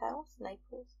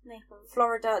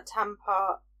 Florida,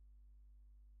 Tampa.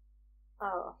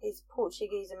 Oh, he's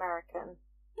Portuguese American.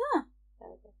 Yeah.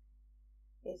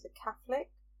 He's a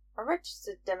Catholic, a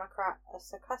registered Democrat, a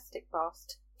sarcastic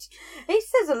bastard. He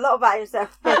says a lot about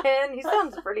himself, and he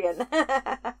sounds brilliant.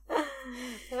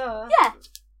 Yeah.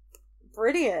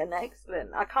 Brilliant,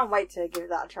 excellent. I can't wait to give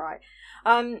that a try.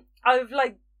 I've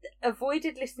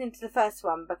avoided listening to the first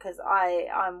one because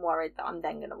I'm worried that I'm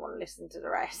then going to want to listen to the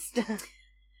rest.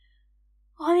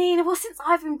 I mean, well, since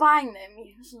I've been buying them,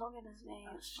 you just log in as me.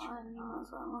 It's fine, you might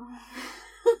as well.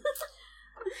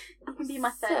 You can be my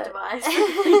third device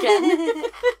again.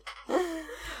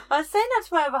 I was saying that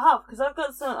to my other half because I've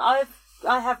got some.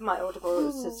 I have my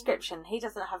Audible subscription. He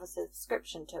doesn't have a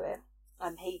subscription to it.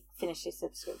 He finished his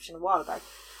subscription a while ago.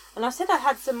 And I said I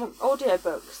had some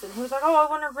audiobooks, and he was like, "Oh, I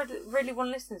want to really want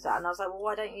to listen to that." And I was like, "Well,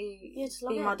 why don't you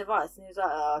be my device?" And he was like,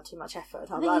 "Oh, too much effort."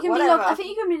 And I was like, "Whatever." I think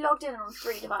you can be logged in on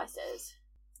 3 devices.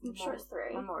 I'm sure it's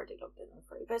 3. I'm already logged in on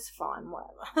 3, but it's fine,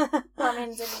 whatever. Well, I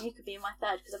mean, you could be my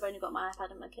 3rd because I've only got my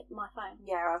iPad and my phone.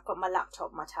 Yeah, I've got my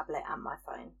laptop, my tablet, and my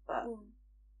phone. But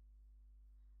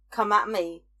come at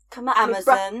me,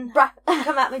 Amazon. Me, bruh.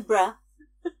 Come at me, bruh.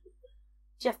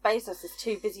 Jeff Bezos is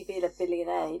too busy being a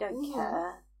billionaire. He don't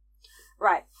care.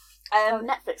 Right.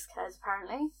 Netflix cares,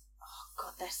 apparently. Oh,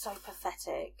 God, they're so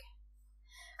pathetic.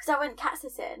 Because I went cat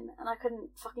sitting and I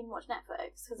couldn't fucking watch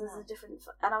Netflix because there's a different...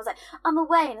 And I was like, I'm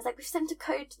away. And it's like, we've sent a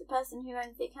code to the person who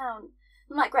owns the account.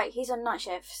 I'm like, great, he's on night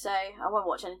shift, so I won't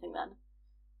watch anything then.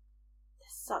 They're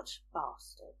such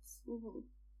bastards. Mm-hmm.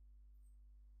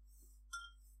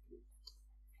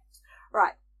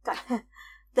 Right.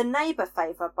 The Neighbour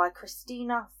Favour by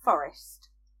Christina Forrest.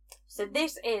 So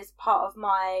this is part of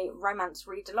my romance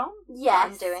read-along that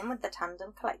I'm doing with the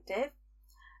Tandem Collective.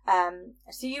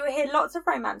 So you will hear lots of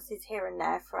romances here and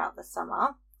there throughout the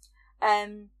summer.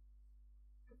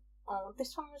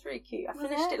 This one was really cute. I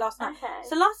finished it last night. Okay.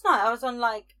 So last night I was on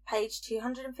like page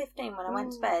 215 when I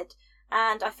went to bed,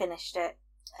 and I finished it,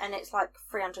 and it's like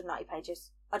 390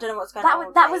 pages. I don't know what's going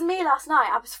on. That was me last night.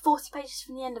 I was 40 pages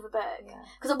from the end of a book.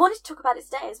 Because I wanted to talk about it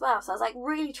today as well. So I was like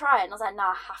really trying. I was like, no,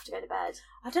 I have to go to bed.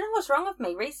 I don't know what's wrong with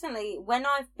me. Recently, when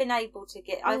I've been able to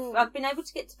get... I've been able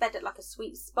to get to bed at like a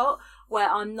sweet spot where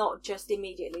I'm not just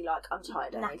immediately like, I'm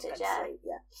tired, I need to go to sleep.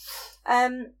 Yeah.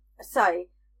 So,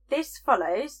 this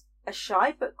follows a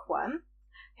shy bookworm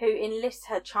who enlists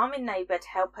her charming neighbour to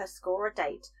help her score a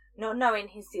date, not knowing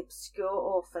he's the obscure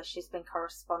author she's been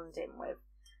corresponding with.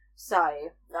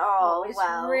 So, it's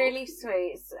really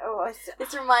sweet.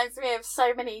 This reminds me of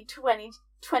so many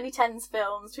 2010s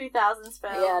films, 2000s films.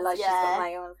 Yeah, like she's got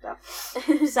mail and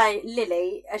stuff. So,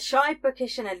 Lily, a shy,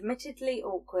 bookish and admittedly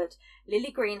awkward,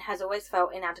 Lily Green has always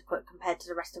felt inadequate compared to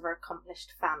the rest of her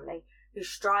accomplished family, who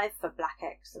strive for black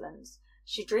excellence.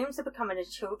 She dreams of becoming a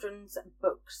children's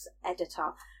books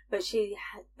editor, but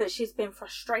she's been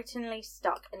frustratingly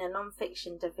stuck in a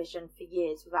non-fiction division for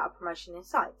years without a promotion in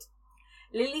sight.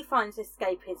 Lily finds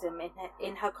escapism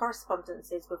in her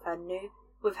correspondences with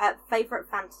her favourite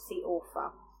fantasy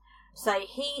author. So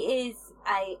he is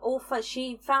a author.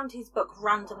 She found his book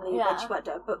randomly when she worked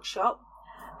at a bookshop,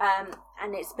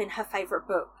 and it's been her favourite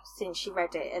book since she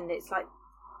read it, and it's like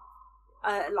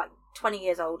 20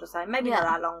 years old or so, maybe not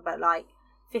that long, but like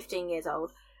 15 years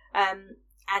old, and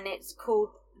it's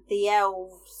called The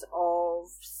Elves of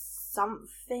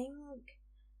something.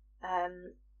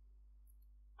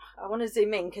 I want to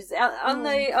zoom in because on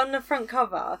the front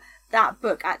cover, that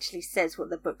book actually says what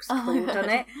the book's called on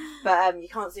it, but you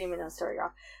can't zoom in on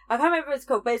Storygraph. I can't remember what it's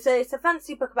called, but it's a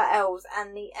fantasy book about elves,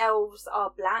 and the elves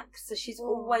are black, so she's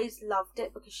always loved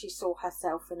it because she saw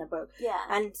herself in a book. Yeah.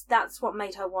 And that's what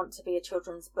made her want to be a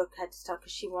children's book editor,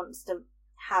 because she wants to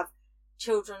have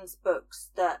children's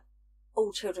books that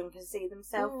all children can see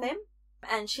themselves in.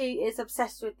 And she is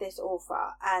obsessed with this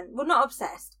author, and well, not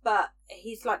obsessed, but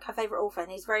he's like her favourite author,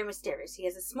 and he's very mysterious. He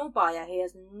has a small bio, he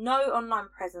has no online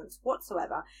presence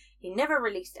whatsoever, he never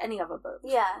released any other books.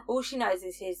 Yeah. All she knows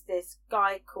is he's this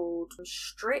guy called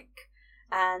Strick,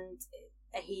 and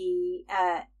he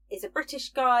is a British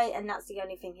guy, and that's the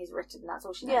only thing he's written, that's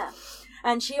all she knows. Yeah.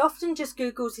 And she often just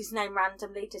Googles his name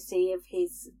randomly to see if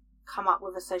he's come up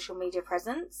with a social media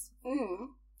presence.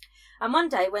 And one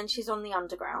day when she's on the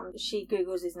underground, she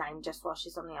Googles his name just while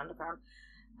she's on the underground,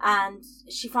 and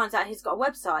she finds out he's got a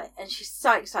website, and she's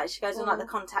so excited. She goes on like the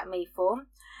contact me form,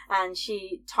 and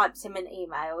she types him an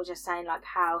email just saying like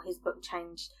how his book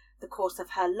changed the course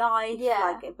of her life,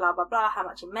 like blah blah blah, how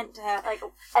much it meant to her, like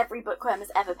every bookworm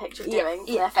has ever pictured doing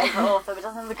to their favourite author but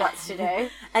doesn't have the guts to do.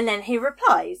 And then he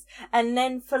replies, and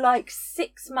then for like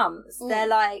 6 months they're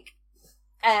like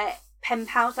pen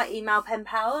pals, like email pen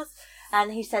pals.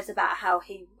 And he says about how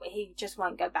he just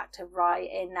won't go back to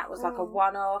writing. That was like a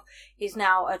one-off. He's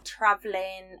now a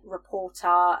travelling reporter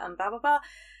and blah, blah, blah.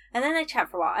 And then they chat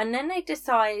for a while. And then they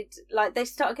decide, like, they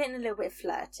start getting a little bit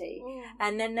flirty.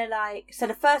 And then they're like... So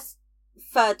the first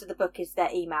third of the book is their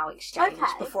email exchange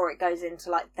before it goes into,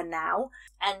 like, the now.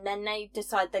 And then they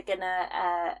decide they're going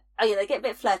to... they get a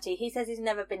bit flirty. He says he's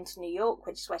never been to New York,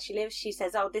 which is where she lives. She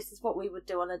says, this is what we would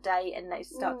do on a date. And they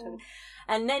start talking.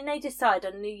 And then they decide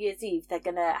on New Year's Eve they're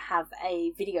going to have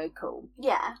a video call.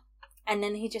 Yeah. And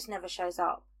then he just never shows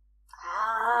up.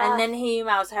 And then he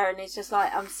emails her and he's just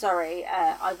like, I'm sorry,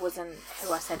 I wasn't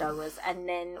who I said I was. And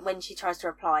then when she tries to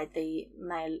reply, the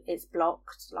mail is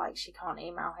blocked. Like, she can't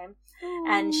email him.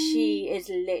 And she is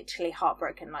literally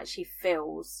heartbroken. Like, she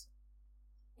feels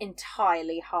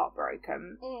entirely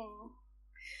heartbroken.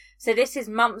 So this is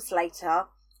months later,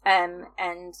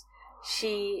 and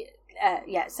she,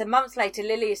 so months later,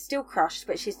 Lily is still crushed,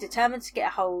 but she's determined to get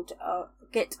a hold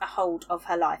of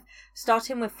her life,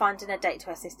 starting with finding a date to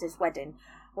her sister's wedding.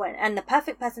 And the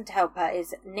perfect person to help her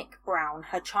is Nick Brown,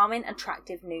 her charming,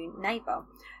 attractive new neighbour,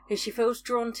 who she feels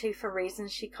drawn to for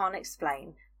reasons she can't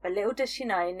explain. But little does she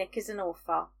know, Nick is an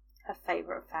author, her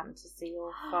favourite fantasy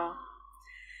author.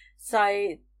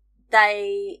 So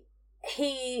he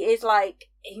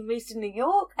moves to New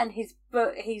York, and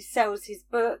he sells his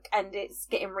book, and it's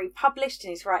getting republished, and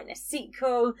he's writing a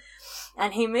sequel,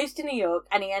 and he moves to New York,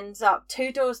 and he ends up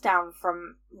 2 doors down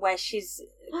from where she's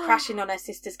crashing on her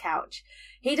sister's couch.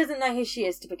 He doesn't know who she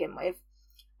is to begin with,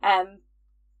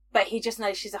 but he just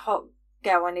knows she's a hot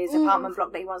girl in his apartment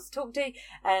block that he wants to talk to,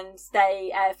 and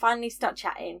they finally start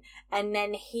chatting, and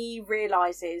then he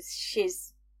realises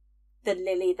she's the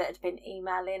Lily that had been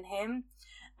emailing him.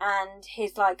 And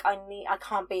he's like, I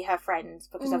can't be her friend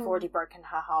because I've already broken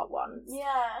her heart once.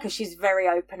 Yeah. Because she's very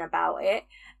open about it.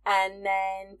 And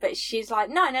then, but she's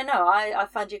like, no, I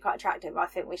find you quite attractive. I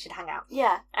think we should hang out.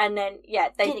 Yeah. And then,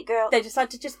 they decide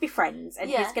to just be friends,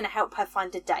 and he's going to help her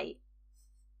find a date.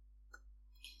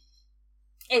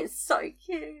 It's so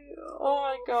cute. Oh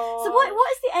my god. So what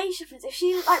is the age difference? If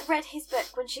she read his book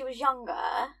when she was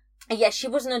younger? Yeah, she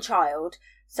wasn't a child.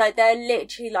 So they're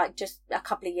literally just a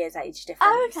couple of years age difference.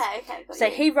 Oh, okay. So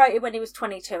he wrote it when he was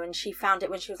 22, and she found it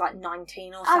when she was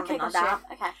 19 or something like that.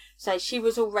 Okay. So she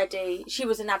was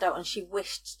an adult, and she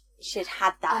wished she'd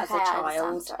had that as a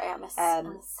child. Sorry, I missed.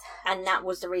 And that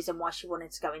was the reason why she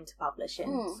wanted to go into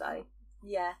publishing. So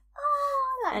yeah.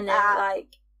 Oh, I like and that.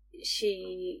 then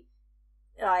she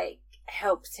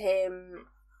helps him,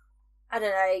 I don't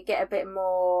know, get a bit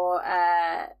more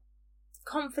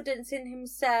confidence in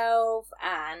himself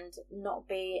and not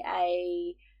be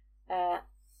a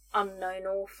unknown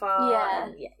author. Yeah.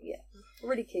 And yeah.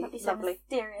 Really cute. That'd be so Lovely.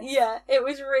 mysterious. Yeah, it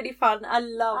was really fun. I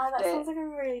loved that it. sounds like a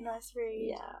really nice read.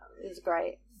 Yeah, it was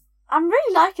great. I'm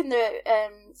really liking the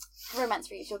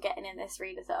romance reads you're getting in this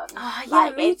readathon. Oh,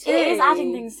 yeah, me too. It is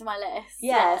adding things to my list.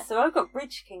 Yeah, so I've got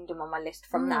Bridge Kingdom on my list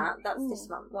from that. That's this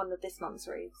month, one of this month's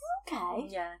reads. Okay.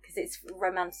 Yeah, because it's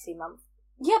Romancy month.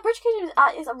 Yeah, Bridge Kingdom,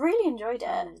 I really enjoyed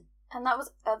it. And that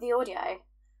was the audio.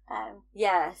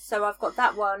 Yeah, so I've got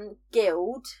that one,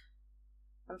 Guild.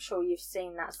 I'm sure you've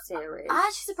seen that series. I'm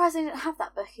actually surprised I didn't have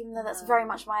that book, even though that's very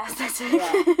much my aesthetic.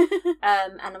 Yeah.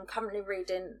 And I'm currently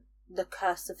reading The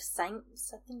Curse of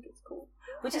Saints, I think it's called,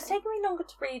 which has taken me longer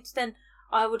to read than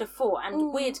I would have thought.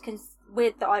 And weird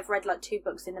that I've read 2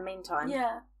 books in the meantime.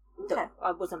 Yeah. That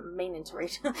I wasn't meaning to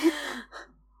read.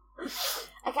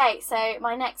 Okay, so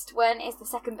my next one is the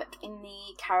second book in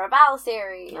the Caraval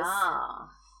series.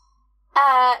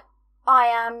 I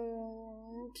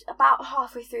am about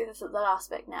halfway through the last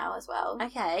book now as well.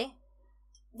 Okay.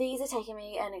 These are taking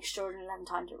me an extraordinarily long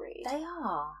time to read. They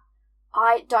are.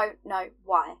 I don't know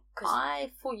why. Cause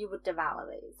I thought you would devour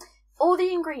these. all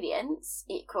the ingredients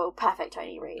equal perfect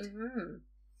Tony read. Mm-hmm.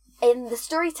 In the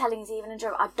storytelling is even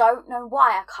enjoyable. I don't know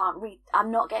why I can't read.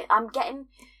 I'm getting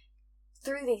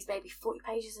through these maybe 40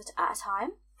 pages at a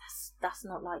time. That's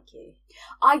not like you.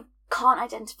 I can't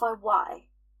identify why.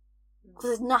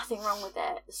 Because there's nothing wrong with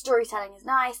it. The storytelling is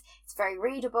nice. It's very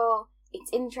readable.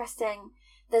 It's interesting.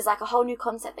 There's a whole new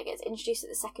concept that gets introduced at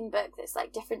the second book that's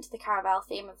different to the Caraval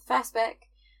theme of the first book.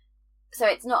 So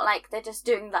it's not like they're just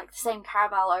doing the same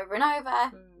Caraval over and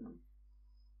over.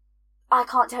 I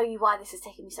can't tell you why this is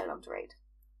taking me so long to read.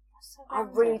 So I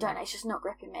really don't know. It's just not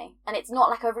gripping me. And it's not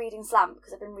like a reading slam,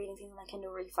 because I've been reading things on my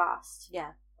Kindle really fast.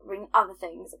 Yeah. Reading other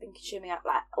things. I've been consuming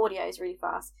audios really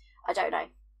fast. I don't know.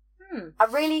 I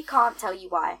really can't tell you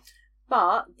why.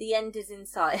 But the end is in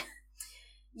sight.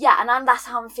 Yeah, and that's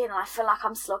how I'm feeling. I feel like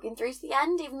I'm slogging through to the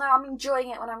end, even though I'm enjoying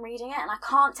it when I'm reading it, and I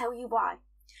can't tell you why.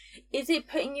 Is it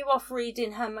putting you off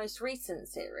reading her most recent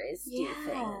series, do you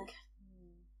think?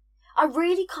 I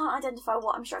really can't identify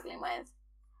what I'm struggling with.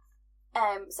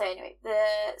 So anyway, the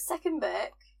second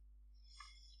book...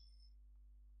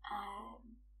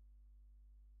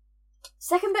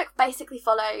 second book basically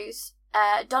follows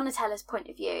Donatella's point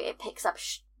of view. It picks up...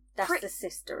 That's the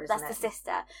sister, isn't it? That's the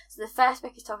sister. So the first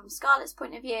book is told from Scarlett's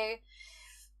point of view.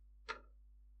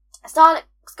 Scarlett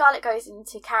goes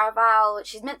into Caraval.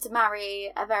 She's meant to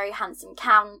marry a very handsome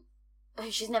count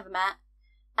who she's never met.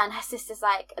 And her sister's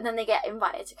and then they get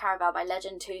invited to Caraval by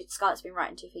Legend, who Scarlett's been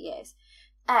writing to for years.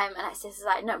 And her sister's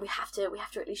no, we have to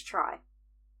at least try.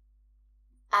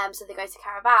 So they go to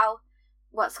Caraval.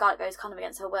 Well, Scarlett goes kind of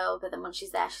against her will, but then when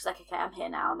she's there, she's okay, I'm here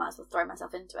now, I might as well throw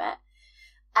myself into it.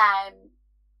 And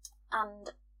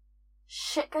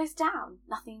shit goes down.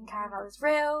 Nothing in Caraval is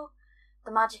real.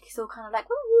 The magic is all kind of like,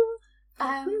 woo.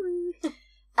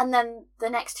 And then the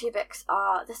next two books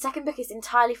are... The second book is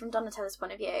entirely from Donatella's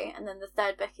point of view, and then the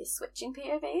third book is switching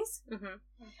POVs.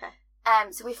 Okay.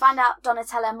 So we find out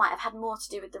Donatella might have had more to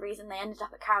do with the reason they ended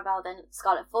up at Caraval than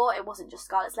Scarlet thought. It wasn't just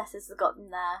Scarlet's letters that got them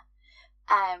there.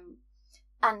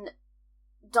 And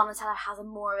Donatella has a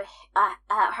more of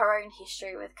her own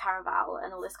history with Caraval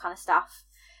and all this kind of stuff.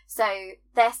 So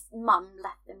their mum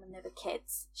left them when they were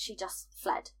kids. She just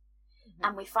fled.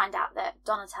 And we find out that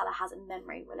Donatella has a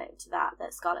memory related to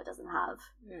that Scarlet doesn't have.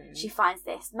 She finds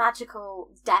this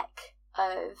magical deck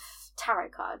of tarot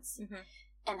cards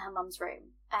in her mum's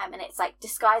room. And it's like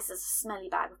disguised as a smelly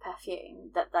bag of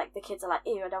perfume that like the kids are like,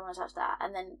 ew, I don't want to touch that.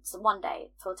 And then one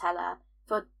day for Donatella,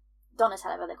 but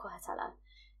they call her Tella,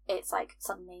 it's like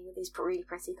suddenly these really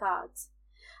pretty cards.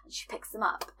 And she picks them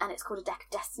up and it's called a deck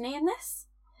of destiny in this.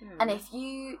 And if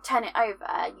you turn it over,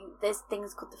 there's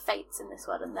things called the Fates in this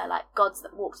one, and they're like gods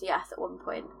that walked the earth at one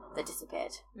point that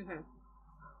disappeared.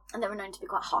 And they were known to be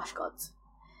quite harsh gods.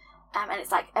 And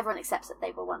it's like everyone accepts that they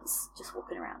were once just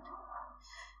walking around.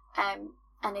 And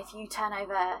if you turn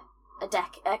over a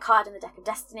card in the deck of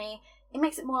destiny, it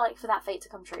makes it more like for that fate to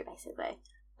come true, basically.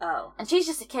 Oh. And she's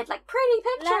just a kid, like, pretty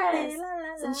pictures!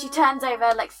 And she turns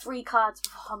over, like, 3 cards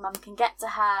before her mum can get to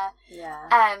her. Yeah.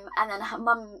 And then her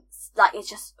mum, like, is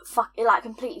just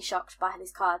completely shocked by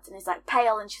these cards and is, like,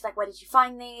 pale, and she's like, where did you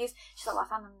find these? She's like, well, I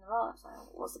found them in the vault, so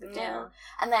what's the big deal?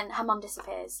 And then her mum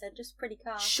disappears. They're just pretty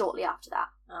cards. Shortly after that.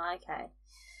 Oh, okay.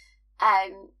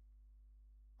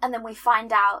 And then we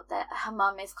find out that her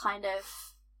mum is kind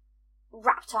of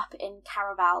wrapped up in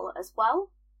Caraval as well.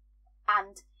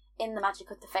 And in the magic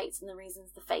of the Fates and the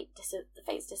reasons the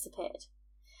Fates disappeared.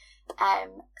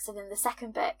 So then the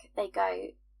second book, they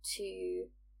go to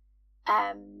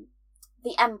the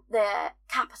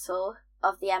capital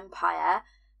of the Empire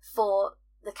for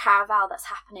the Caraval that's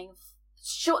happening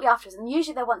shortly afterwards. And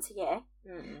usually they're once a year.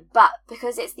 But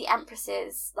because it's the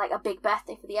Empress's, like, a big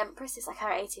birthday for the Empress, it's like her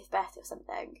 80th birthday or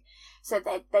something. So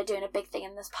they're doing a big thing,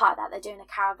 and as part of that, they're doing a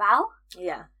Caraval.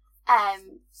 Yeah.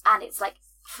 And it's like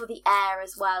for the heir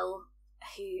as well,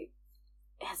 who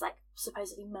has like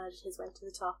supposedly murdered his way to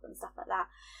the top and stuff like that.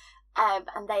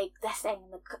 And they're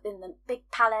staying in the big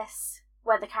palace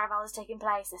where the Caraval is taking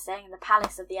place. They're staying in the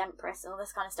palace of the Empress and all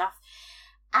this kind of stuff.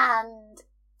 And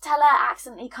Tella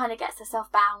accidentally kind of gets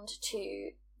herself bound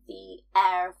to the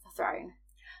heir of the throne.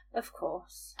 Of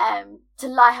course. To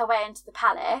lie her way into the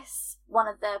palace, one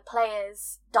of the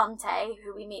players, Dante,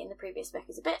 who we meet in the previous book,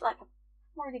 is a bit like a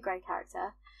morally grey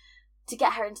character. To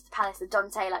get her into the palace, and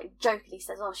Dante like jokingly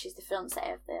says, "Oh, she's the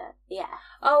fiancée of the heir."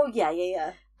 Oh yeah.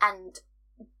 And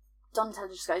Donatella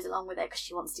just goes along with it because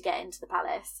she wants to get into the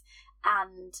palace,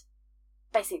 and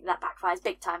basically that backfires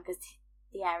big time because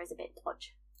the heir is a bit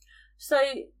dodge. So,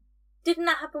 didn't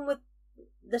that happen with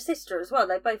the sister as well?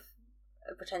 They both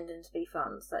are pretending to be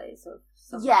fiancés or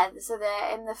something. Yeah, so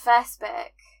they're in the first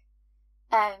book.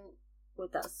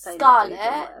 With that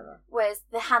Scarlet was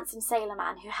the handsome sailor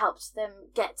man who helped them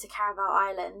get to Caraval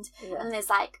Island, and there's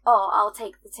like, oh, I'll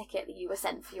take the ticket that you were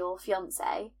sent for your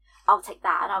fiancé. I'll take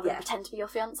that, and I'll pretend to be your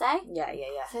fiancé. Yeah.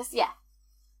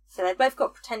 So they both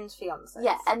got pretend fiancés.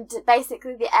 Yeah, and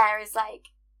basically the heir is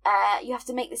like, you have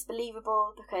to make this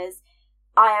believable because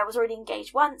I was already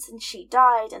engaged once and she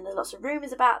died, and there's lots of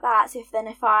rumours about that. So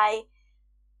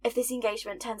if this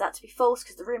engagement turns out to be false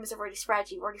because the rumours have already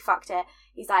spread, you've already fucked it,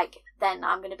 he's like, then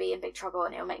I'm going to be in big trouble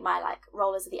and it'll make my like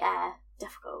role as the heir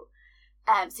difficult.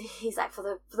 So he's like,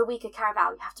 for the week of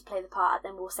Caraval, you have to play the part,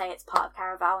 then we'll say it's part of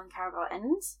Caraval and Caraval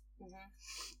ends.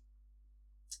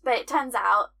 But it turns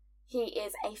out he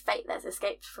is a fate that's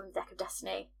escaped from the deck of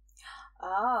destiny.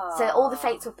 Oh. So all the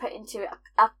fates were put into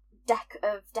a deck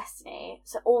of destiny.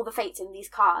 So all the fates in these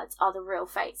cards are the real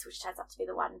fates, which turns out to be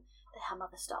the one that her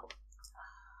mother stole.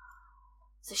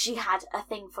 So she had a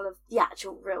thing full of the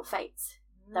actual real fates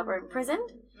that were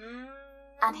imprisoned.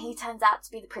 And he turns out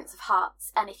to be the Prince of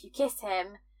Hearts. And if you kiss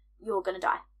him, you're going to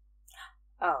die.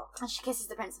 Oh. And she kisses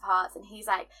the Prince of Hearts, and he's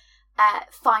like,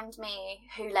 find me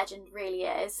who Legend really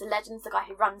is. So Legend's the guy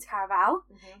who runs Caraval.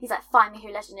 He's like, find me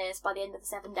who Legend is by the end of the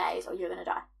 7 days, or you're going to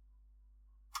die.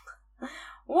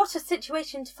 What a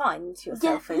situation to find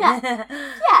yourself in. Yeah.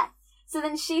 So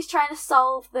then she's trying to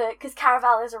solve because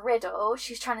Caraval is a riddle,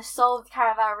 she's trying to solve the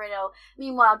Caraval riddle.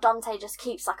 Meanwhile, Dante just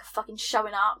keeps like fucking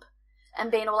showing up and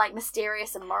being all like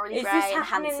mysterious and morally grey and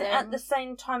handsome. Is this happening at the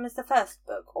same time as the first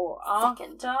book, or after?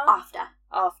 Second. After.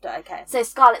 After, okay. So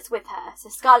Scarlet's with her. So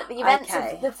Scarlet, the events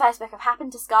of the first book have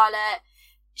happened to Scarlet.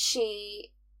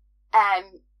 She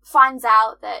finds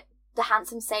out that the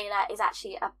handsome sailor is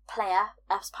actually a player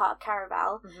as part of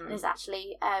Caraval, Mm-hmm. and is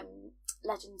actually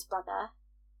Legend's brother.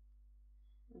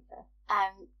 Okay.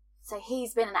 So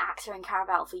he's been an actor in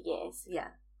Caraval for years. Yeah.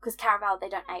 Because Caraval, they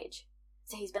don't age.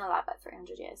 So he's been alive about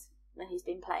 300 years. And he's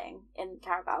been playing in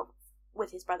Caraval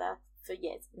with his brother for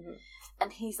years. Mm-hmm.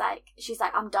 And she's like,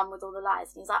 I'm done with all the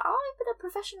lies. And he's like, I've been a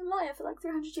professional liar for like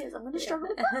 300 years. I'm going to struggle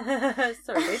with that.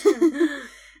 Sorry.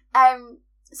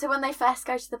 So when they first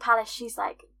go to the palace, she's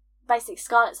like, basically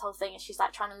Scarlett's whole thing is she's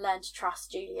like trying to learn to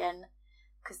trust Julian.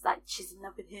 Because like she's in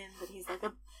love with him, but he's like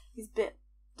he's a bit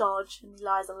dodge and he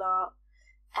lies a lot.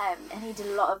 And he did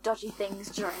a lot of dodgy things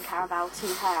during Caraval to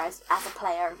her as a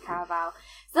player of Caraval.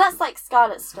 So that's like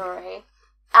Scarlett's story.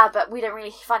 But we don't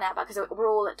really find out about because we're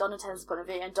all at Donatella's point of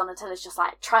view, and Donatella's just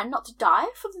like trying not to die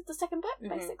for the second book,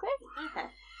 basically. Okay.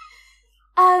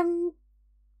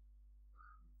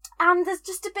 And there's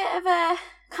just a bit of a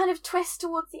kind of twist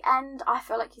towards the end. I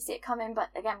feel like you see it coming, but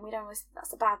again, we don't always.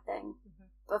 That's a bad thing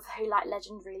of who like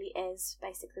Legend really is.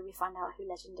 Basically, we find out who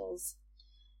Legend is.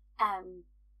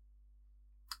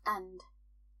 And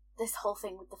this whole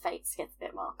thing with the fates gets a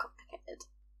bit more complicated.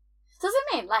 So does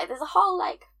it mean like there's a whole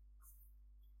like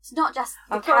it's not just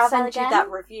the I've got to Caraval send you again?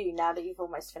 that review now that you've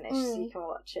almost finished, so you can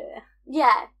watch it.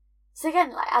 Yeah. So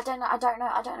again, like I don't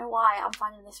know why I'm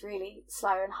finding this really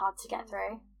slow and hard to get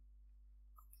through.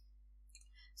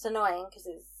 It's annoying because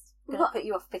it's going to put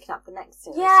you off picking up the next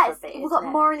series. Yeah, for a bit, we've got isn't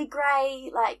it? morally grey,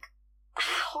 like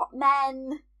hot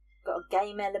men. Got a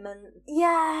game element.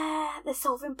 Yeah, there's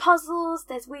solving puzzles,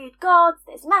 there's weird gods,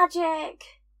 there's magic.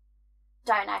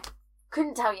 Don't know.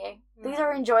 Couldn't tell you. These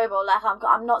are enjoyable. Like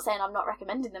I'm not saying I'm not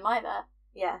recommending them either.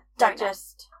 Yeah, Don't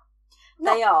just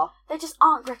know. they are. They just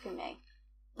aren't gripping me.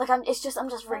 Like I'm just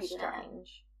reading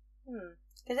strange.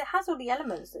 Because it has all the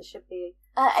elements that should be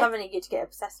it. something you to get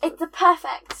obsessed with. It's the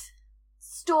perfect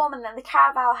storm, and then the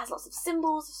Caraval has lots of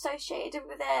symbols associated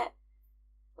with it.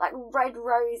 Like red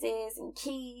roses and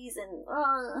keys and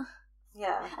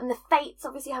yeah, and the fates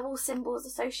obviously have all symbols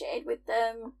associated with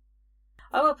them.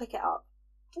 I will pick it up.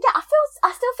 Yeah,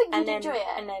 I still think you'd enjoy it,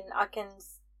 and then I can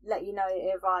let you know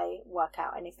if I work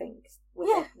out anything with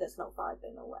it that's not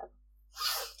vibing or whatever.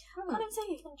 I can't even tell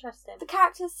you. Interesting. The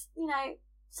characters,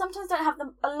 sometimes don't have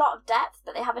a lot of depth,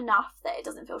 but they have enough that it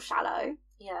doesn't feel shallow.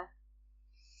 Yeah.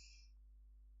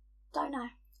 Don't know.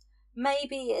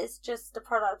 Maybe it's just a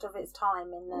product of its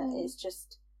time in that it's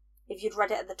just, if you'd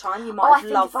read it at the time, you might have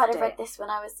loved it. if I'd have read this when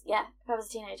I was a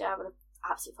teenager, I would have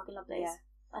absolutely fucking loved this. Yeah.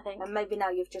 I think. And maybe now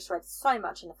you've just read so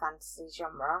much in the fantasy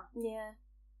genre. Yeah.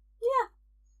 Yeah.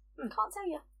 Can't tell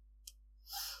you.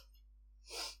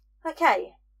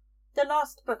 Okay. The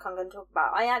last book I'm going to talk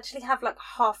about, I actually have like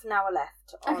half an hour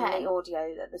left on the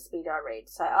audio at the speed I read.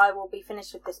 So I will be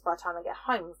finished with this by the time I get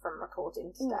home from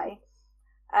recording today.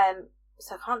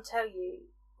 So I can't tell you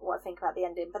what I think about the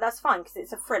ending, but that's fine because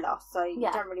it's a thriller, so you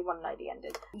don't really want to know the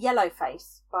ending.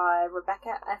 Yellowface by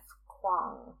Rebecca F.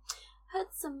 Kwong. Heard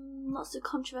lots of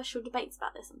controversial debates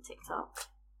about this on TikTok.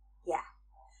 Yeah.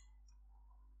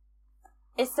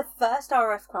 It's the first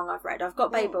R.F. Kwong I've read. I've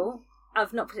got Babel.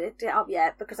 I've not picked it up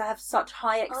yet because I have such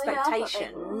high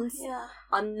expectations. Yeah.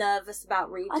 I'm nervous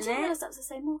about reading it. I didn't realise that was the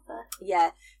same author.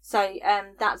 Yeah. So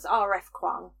that's R.F.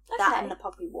 Kwong. Okay. That and The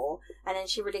Poppy War. And then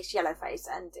she released Yellowface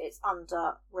and it's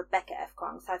under Rebecca F.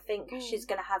 Kwong. So I think she's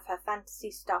going to have her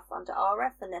fantasy stuff under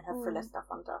R.F. and then her thriller stuff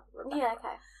under Rebecca. Yeah,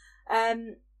 okay.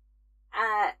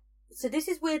 So this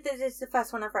is weird that this is the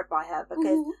first one I've read by her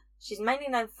because she's mainly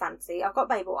known for fantasy. I've got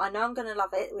Babel. I know I'm going to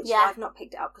love it, which I've not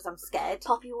picked it up because I'm scared.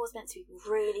 Poppy War's meant to be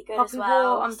really good Poppy as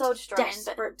well. War, I'm so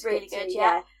desperate but to really get good, to,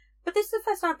 yeah. But this is the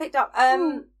first one I picked up.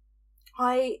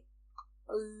 I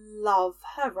love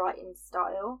her writing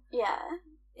style. Yeah.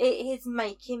 It is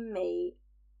making me,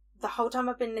 the whole time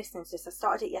I've been listening to this, I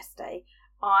started it yesterday,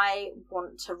 I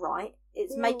want to write.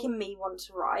 It's making me want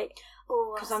to write.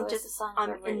 Oh, because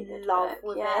I'm really in love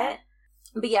with it.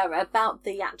 But yeah, about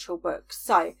the actual book.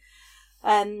 So,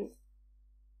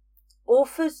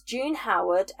 authors June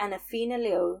Howard and Athena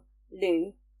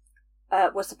Liu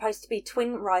were supposed to be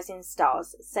twin rising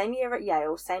stars. Same year at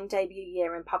Yale, same debut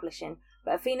year in publishing.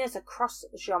 But Athena's a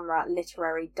cross-genre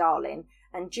literary darling,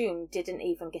 and June didn't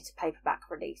even get a paperback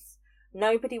release.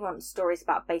 Nobody wants stories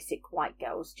about basic white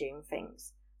girls, June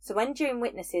thinks. So when June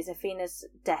witnesses Athena's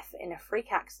death in a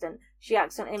freak accident, she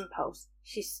acts on impulse.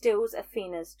 She steals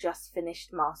Athena's just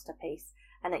finished masterpiece,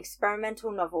 an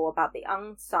experimental novel about the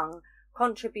unsung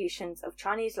contributions of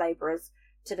Chinese labourers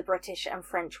to the British and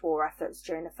French war efforts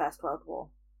during the First World War.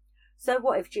 So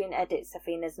what if June edits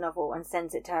Athena's novel and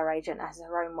sends it to her agent as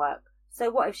her own work?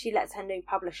 So what if she lets her new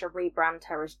publisher rebrand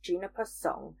her as Juniper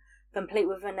Song? complete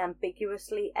with an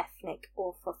ambiguously ethnic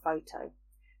author photo.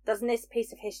 Doesn't this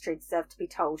piece of history deserve to be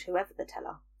told, whoever the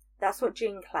teller? That's what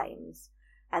June claims,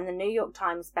 and the New York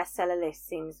Times bestseller list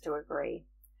seems to agree.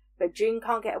 But June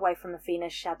can't get away from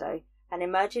Athena's shadow, and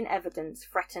emerging evidence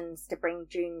threatens to bring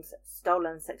June's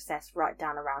stolen success right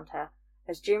down around her.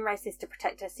 As June races to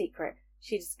protect her secret,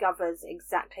 she discovers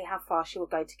exactly how far she will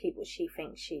go to keep what she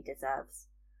thinks she deserves.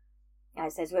 And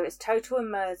it says, with its total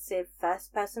immersive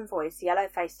first-person voice,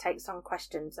 Yellowface takes on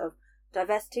questions of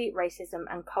diversity, racism,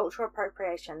 and cultural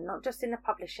appropriation, not just in the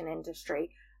publishing industry,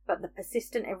 but the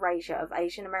persistent erasure of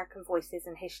Asian American voices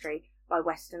and history by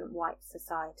Western white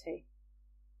society.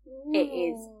 It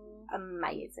is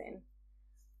amazing.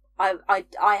 I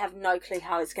have no clue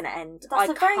how it's going to end. That's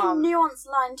a very nuanced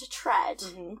line to tread.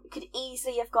 Mm-hmm. It could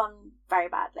easily have gone very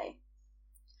badly.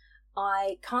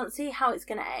 I can't see how it's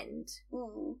going to end,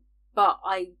 but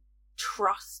I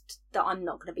trust that I'm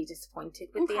not going to be disappointed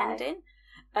with the ending.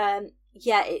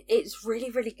 It's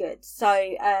really, really good.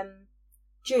 So,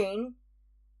 June,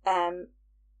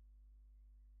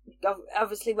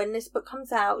 obviously when this book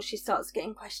comes out, she starts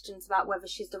getting questions about whether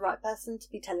she's the right person to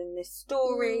be telling this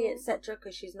story, etc.,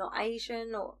 because she's not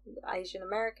Asian or Asian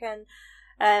American.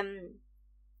 And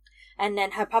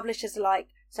then her publishers are like,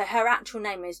 so her actual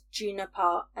name is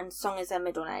Juniper and Song is her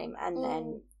middle name, and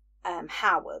then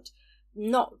Howard.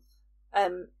 Not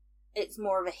it's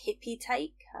more of a hippie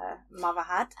take her mother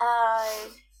had.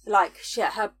 Like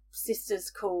her sister's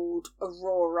called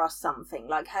Aurora something,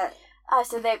 like her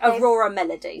Aurora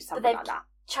Melody, something like that.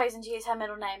 Chosen to use her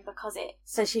middle name because it.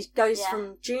 So she goes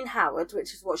from June Howard,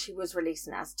 which is what she was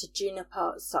releasing as, to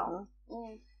Juniper Song.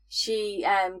 She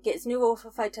gets new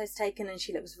author photos taken, and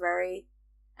she looks very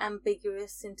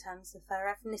ambiguous in terms of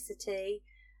her ethnicity.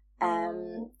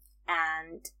 And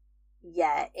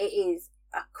yeah, it is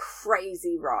a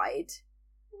crazy ride.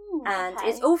 And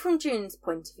it's all from June's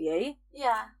point of view.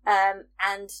 Yeah.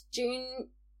 And June,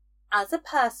 as a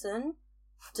person,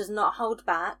 does not hold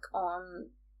back on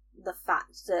the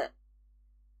fact that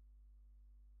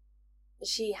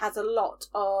she has a lot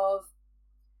of,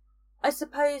 I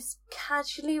suppose,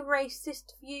 casually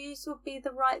racist views would be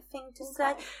the right thing to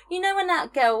say. You know when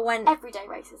that girl went... Everyday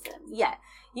racism. Yeah.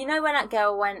 You know when that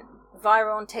girl went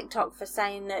viral on TikTok for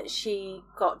saying that she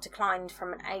got declined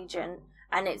from an agent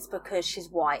and it's because she's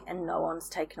white and no one's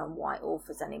taken on white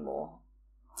authors anymore?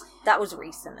 That was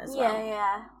recent as well.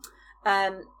 Yeah.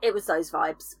 It was those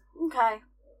vibes. Okay.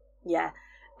 Yeah.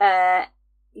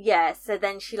 So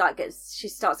then she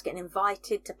starts getting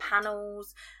invited to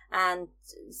panels and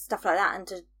stuff like that, and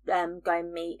to go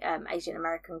and meet Asian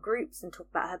American groups and talk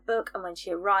about her book. And when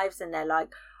she arrives, and they're like,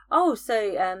 "Oh,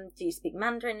 so do you speak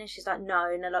Mandarin?" And she's like, "No."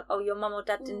 And they're like, "Oh, your mum or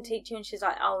dad didn't teach you?" And she's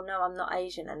like, "Oh, no, I'm not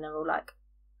Asian." And they're all like,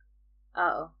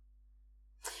 "Oh."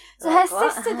 So like, her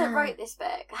sister that wrote this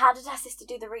book, how did her sister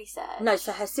do the research? No,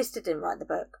 so her sister didn't write the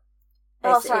book.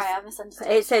 I misunderstood.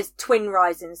 It says Twin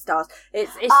Rising Stars.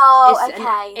 It's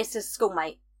okay. It's a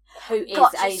schoolmate who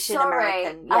is Asian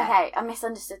American. Yeah. Okay, I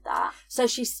misunderstood that. So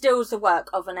she steals the work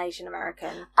of an Asian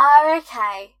American. Oh,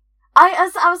 okay.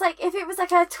 I was like, if it was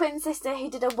like a twin sister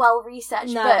who did a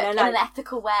well-researched book in an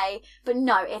ethical way, but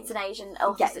no, it's an Asian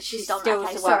author that she's done.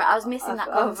 Okay, sorry, I was missing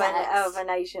that context. Of an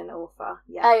Asian author,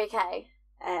 yeah. Oh, okay.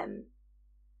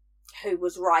 Who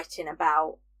was writing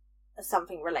about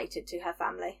something related to her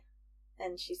family,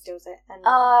 and she steals it. And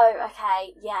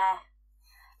okay, yeah.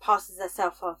 Passes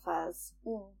herself off as...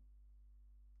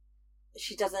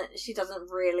 She doesn't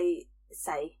really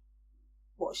say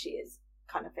what she is,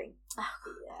 kind of thing. Oh,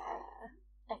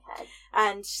 yeah. Okay.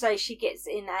 And so she gets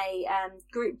in a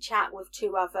group chat with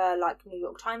two other like New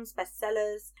York Times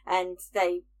bestsellers, and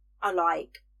they are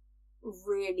like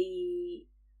really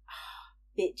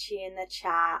bitchy in the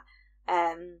chat,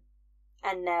 and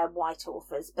they're white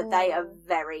authors, but they are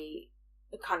very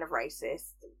kind of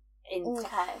racist.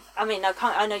 I mean,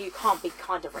 I know you can't be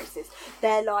kind of racist.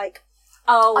 They're like,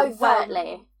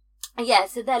 overtly. Yeah,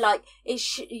 so they're like,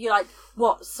 you're like,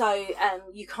 what? So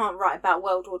you can't write about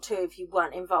World War II if you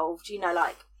weren't involved. You know,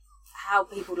 like how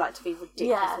people like to be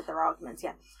ridiculous with their arguments.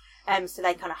 Yeah. So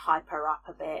they kind of hype her up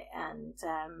a bit, and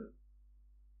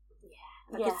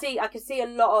I could see a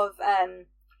lot of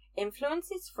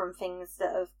influences from things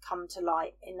that have come to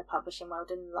light in the publishing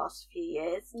world in the last few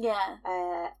years. Yeah.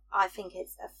 I think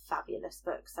it's a fabulous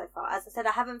book so far. As I said,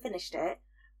 I haven't finished it,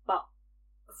 but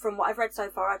from what I've read so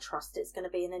far, I trust it's going to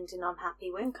be an ending I'm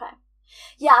happy with. Okay.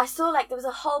 Yeah, I saw like there was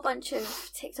a whole bunch of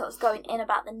TikToks going in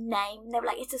about the name. They were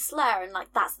like, it's a slur, and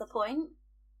like that's the point.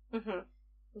 Mhm.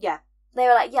 Yeah. they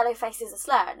were like, yellow face is a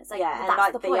slur, and it's like, yeah, and that's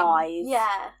like the the point. eyes.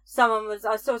 Yeah.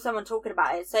 I saw someone talking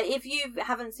about it. So if you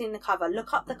haven't seen the cover,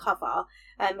 look up the cover.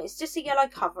 It's just a yellow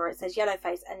cover. It says yellow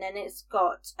face, and then it's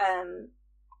got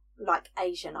like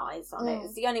Asian eyes on it.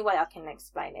 It's the only way I can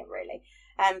explain it, really.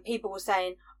 And people were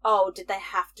saying, oh, did they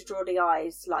have to draw the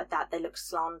eyes like that? They look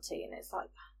slanty, and it's like,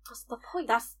 What's the point?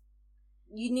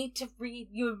 You need to read.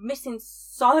 You're missing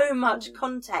so much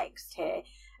context here.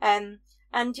 And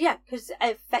yeah, because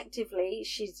effectively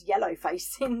she's yellow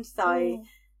facing. So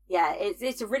yeah,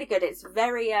 it's really good. It's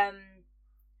very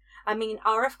I mean,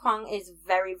 R.F. Kuang is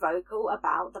very vocal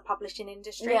about the publishing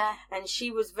industry, and she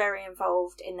was very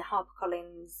involved in the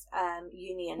HarperCollins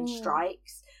union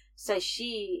strikes. So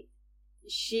she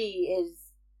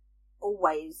is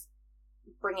always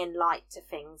bringing light to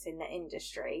things in the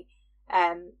industry,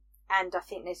 and I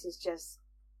think this is just,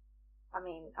 I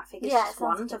mean, I think it's just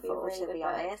wonderful, to be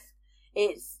honest.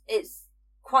 It's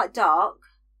quite dark,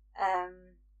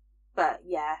 but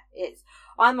yeah,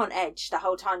 I'm on edge the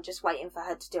whole time, just waiting for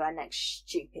her to do her next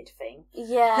stupid thing.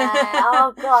 Yeah.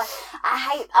 Oh god,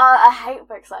 I hate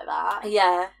books like that.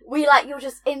 Yeah, you're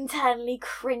just internally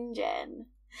cringing,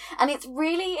 and it's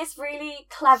really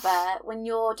clever when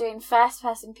you're doing first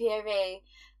person POV,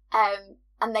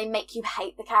 and they make you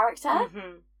hate the character.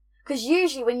 Because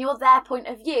usually when you're their point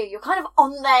of view, you're kind of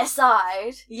on their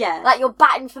side. Yeah. Like, you're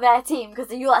batting for their team,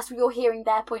 because you're hearing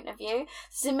their point of view.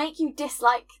 So to make you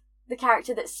dislike the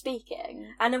character that's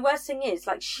speaking. And the worst thing is,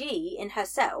 like, she, in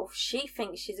herself, she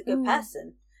thinks she's a good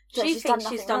person. She thinks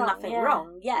she's done nothing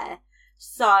wrong. Yeah.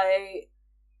 So,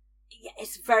 yeah,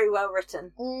 it's very well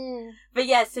written. But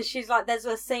yeah, so she's like, there's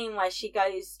a scene where she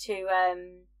goes to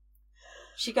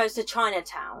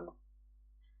Chinatown.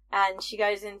 And she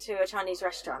goes into a Chinese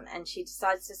restaurant, and she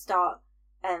decides to start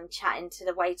chatting to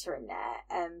the waiter in there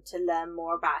to learn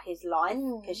more about his life,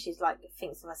 because she's like,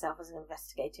 thinks of herself as an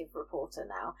investigative reporter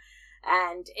now.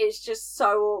 And it's just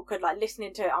so awkward, like,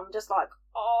 listening to it. I'm just like,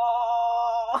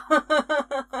 oh.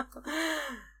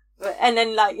 And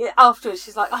then, like, afterwards,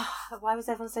 she's like, oh, why was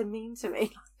everyone so mean to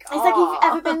me? It's like, you've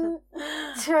ever been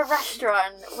to a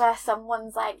restaurant where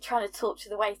someone's, like, trying to talk to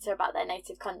the waiter about their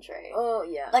native country? Oh,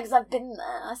 yeah. Like, 'cause I've been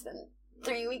there. I spent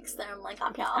 3 weeks there. I'm like,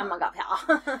 I'm here. Oh my god,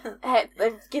 yeah.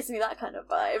 It gives me that kind of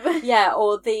vibe. Yeah,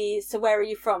 or so where are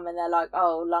you from? And they're like,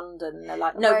 oh, London. And they're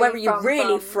like, no, where are you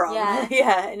really from? Yeah.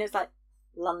 Yeah, and it's like,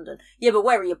 London. Yeah, but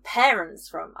where are your parents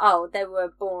from? Oh, they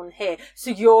were born here. So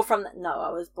you're from no, I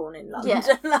was born in London.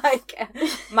 Yeah. Like,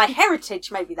 my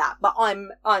heritage may be that, but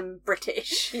I'm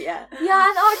British. Yeah. Yeah,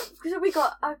 and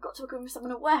I got talking with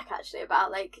someone at work actually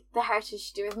about, like, the heritage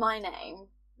to do with my name.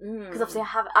 Because obviously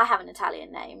I have an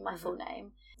Italian name, my full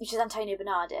name, which is Antonio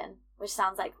Bernardin, which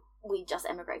sounds like we just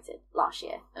emigrated last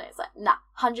year, and it's like, nah,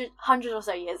 100 or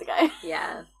so years ago.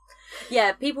 Yeah.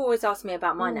 Yeah, people always ask me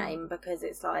about my name, because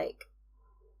it's like,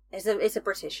 it's a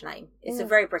British name. It's a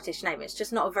very British name. It's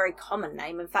just not a very common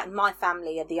name. In fact, my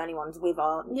family are the only ones with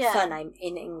our surname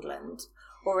in England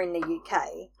or in the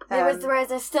UK.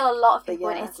 There's still a lot of people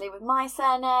in Italy with my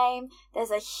surname.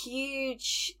 There's a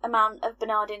huge amount of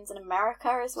Bernardins in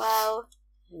America as well.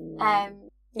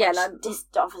 Yeah, like, I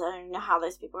don't know how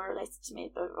those people are related to me,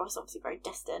 but it was obviously very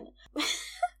distant.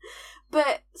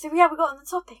 But so yeah, we got on the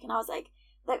topic, and I was like,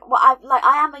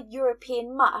 I am a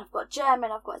European mutt. I've got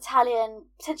German, I've got Italian,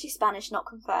 potentially Spanish, not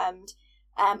confirmed,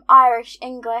 Irish,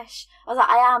 English. I was like,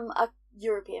 I am a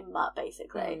European mutt,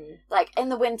 basically. Like, in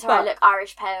the winter, I look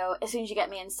Irish pale. As soon as you get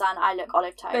me in sun, I look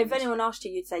olive toned. But if anyone asked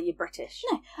you, you'd say you're British.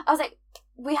 No, I was like,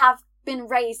 we have been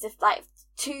raised with, like,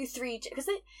 2-3, because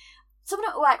someone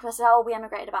at work was like, oh, we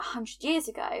emigrated about 100 years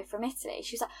ago from Italy.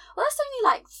 She was like, well, that's only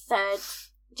like third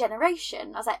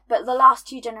generation. I was like, but the last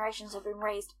 2 generations have been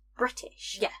raised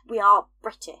British. Yeah. We are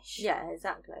British. Yeah,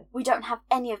 exactly. We don't have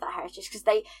any of that heritage, because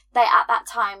they at that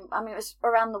time, I mean, it was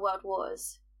around the World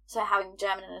Wars, so having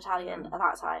German and Italian at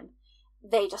that time,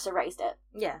 they just erased it.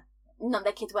 Yeah. None of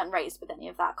their kids weren't raised with any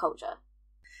of that culture.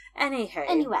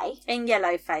 Anyway, in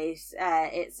Yellowface,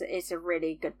 it's a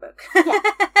really good book. Yeah.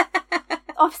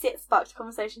 Obviously, it sparked a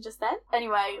conversation just then.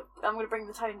 Anyway, I'm going to bring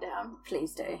the tone down.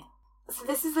 Please do. So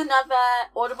this is another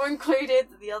Audible included.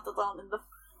 The others aren't in the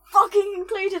fucking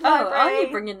included library. Are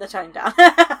you bringing the tone down?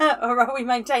 Or are we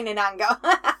maintaining anger?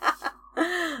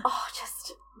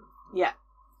 Yeah,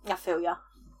 I feel ya.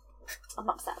 I'm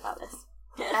upset about this.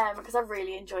 Because I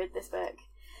really enjoyed this book.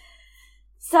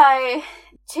 So,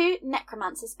 2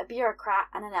 necromancers, a bureaucrat,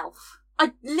 and an elf.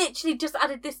 I literally just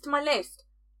added this to my list.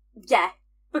 Yeah.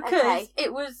 Because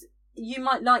it was, you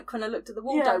might like when I looked at the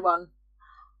Waldo one.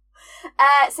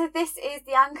 So this is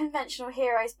the Unconventional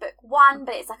Heroes book 1,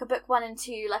 but it's like a book 1 and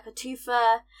 2, like a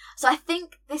twofer. So I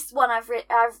think this one I've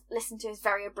listened to is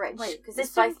very abridged because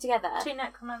it's both together. Two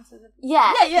necromancers.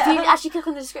 Yeah. If you actually click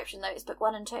on the description though, it's book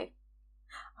 1 and 2.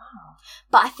 Oh.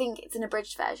 But I think it's an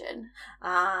abridged version.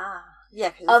 Ah. Yeah,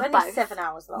 because it's only both. 7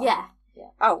 hours long. Yeah.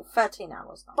 Oh, 13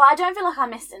 hours long. But I don't feel like I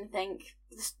missed anything.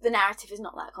 The narrative is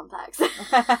not that complex.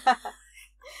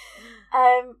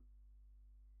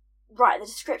 Right, the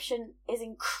description is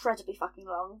incredibly fucking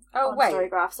long on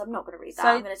Storygraph, so I'm not going to read that.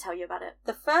 I'm going to tell you about it.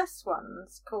 The first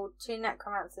one's called Two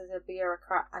Necromancers, a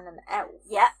Bureaucrat and an Elf.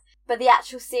 Yep. But the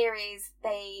actual series,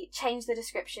 they change the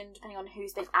description depending on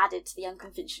who's been added to the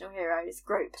Unconventional Heroes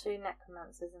group. Two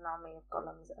Necromancers, an Army of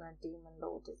Golems, and a Demon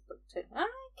Lord is book 2.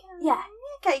 Okay. Yeah.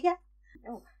 Okay, yeah.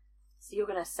 Oh. So you're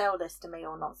going to sell this to me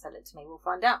or not sell it to me? We'll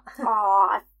find out. Oh,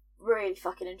 I really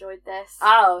fucking enjoyed this.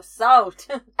 Oh, sold.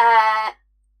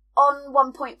 On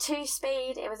 1.2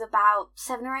 speed, it was about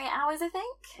 7 or 8 hours, I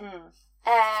think.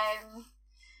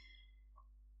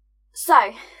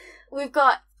 So, we've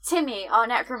got Timmy, our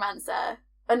necromancer,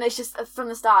 and it's just, from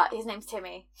the start, his name's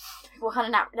Timmy. What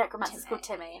kind of necromancer is called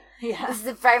Timmy? Yeah. This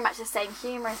is very much the same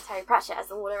humour as Terry Pratchett, as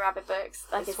the Water Rabbit books.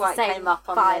 Like, it's why the same it came up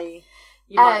on vibe. the...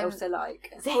 You might also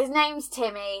like. So his name's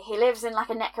Timmy. He lives in like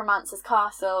a necromancer's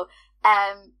castle.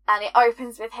 And it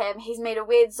opens with him. He's made a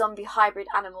weird zombie hybrid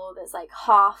animal that's like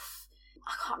half...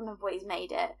 I can't remember what he's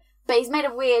made it. But he's made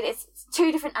a weird... It's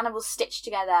two different animals stitched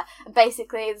together. And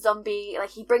basically the zombie, like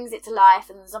he brings it to life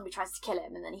and the zombie tries to kill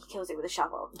him and then he kills it with a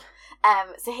shovel.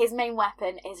 So his main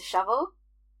weapon is a shovel.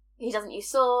 He doesn't use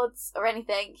swords or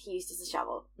anything. He uses a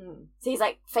shovel. So he's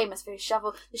like famous for his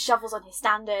shovel. The shovel's on his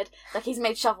standard. Like he's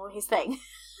made shovel his thing.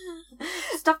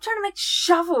 Stop trying to make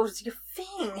shovels your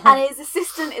thing. And his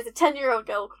assistant is a 10-year-old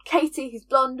girl called Katie, who's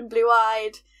blonde and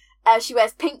blue-eyed. She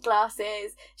wears pink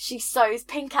glasses. She sews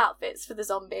pink outfits for the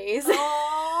zombies.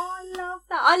 Oh, I love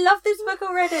that. I love this book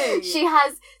already. She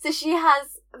has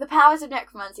the powers of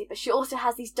necromancy, but she also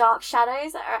has these dark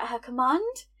shadows that are at her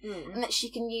command, and that she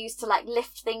can use to like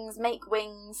lift things, make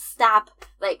wings, stab,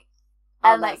 like,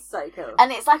 and that's so cool.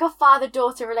 And it's like a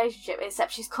father-daughter relationship,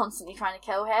 except she's constantly trying to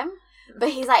kill him. But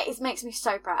he's like, it makes me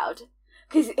so proud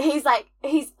because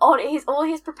all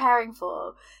he's preparing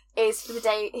for is for the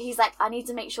day. He's like, I need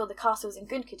to make sure the castle's in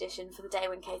good condition for the day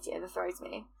when Katie overthrows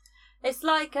me. It's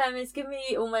like, it's giving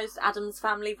me almost Addams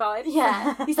Family vibes.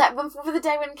 Yeah. He's like, for the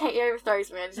day when Katie overthrows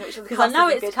me, I need to make sure the castle's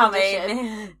in good it's coming.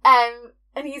 condition.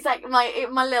 And he's like, my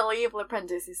little evil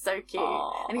apprentice is so cute.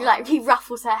 Aww. And he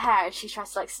ruffles her hair and she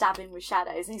tries to like stab him with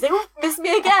shadows. And he's like, oh, miss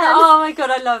me again. Oh my god,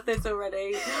 I love this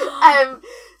already.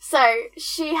 So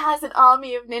she has an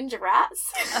army of ninja rats.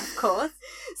 Of course.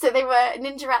 So they were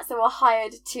ninja rats that were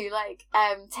hired to like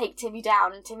take Timmy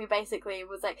down, and Timmy basically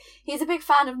was like, he's a big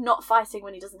fan of not fighting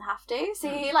when he doesn't have to. So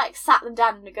he like sat them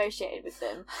down and negotiated with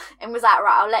them and was like,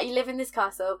 right, I'll let you live in this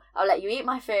castle, I'll let you eat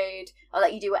my food, I'll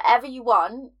let you do whatever you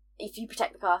want if you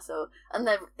protect the castle. And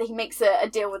then he makes a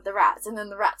deal with the rats, and then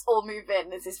the rats all move in.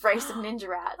 There's this race of ninja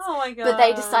rats. Oh my god. But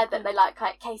they decide that they like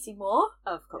Casey more.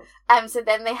 Of course. So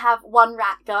then they have one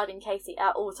rat guarding Casey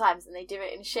at all times, and they do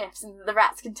it in shifts, and the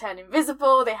rats can turn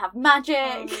invisible, they have magic.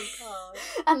 Oh my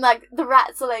god. And like the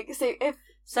rats are like,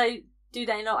 so do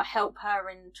they not help her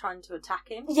in trying to attack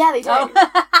him? Yeah, they do.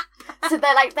 So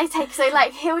they're like,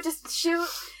 she'll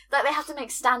like, they have to make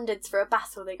standards for a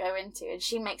battle they go into, and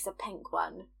she makes a pink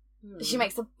one. She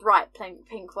makes a bright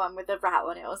pink one with a rat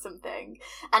on it or something.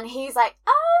 And he's like,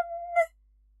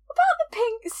 about the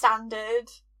pink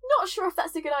standard, not sure if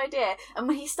that's a good idea. And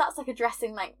when he starts like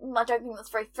addressing like, I don't think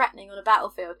that's very threatening on a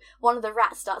battlefield, one of the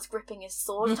rats starts gripping his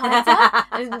sword tighter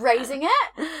and is raising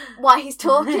it while he's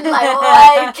talking, like,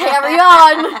 alright, carry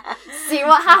on, see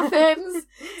what happens.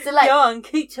 So like, go on,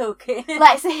 keep talking.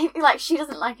 Like, so she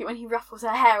doesn't like it when he ruffles her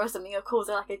hair or something or calls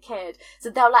her like a kid.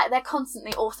 So they're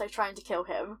constantly also trying to kill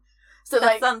him. So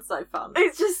that sounds so fun.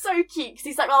 It's just so cute because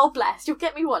he's like, oh bless, you'll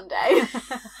get me one day.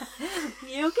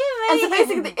 You'll get me. And so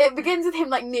basically it begins with him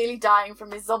like nearly dying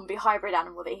from this zombie hybrid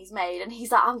animal that he's made, and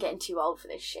he's like, I'm getting too old for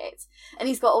this shit. And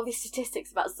he's got all these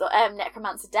statistics about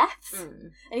necromancer deaths,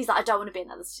 and he's like, I don't want to be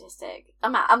another statistic.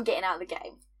 I'm getting out of the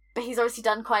game. But he's obviously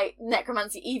done quite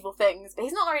necromancy evil things. But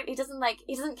he's not really, he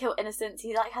doesn't kill innocents.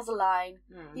 He like has a line.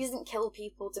 He doesn't kill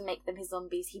people to make them his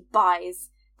zombies. He buys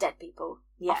dead people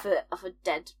off a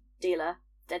dead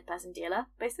person dealer,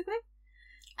 basically.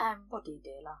 Body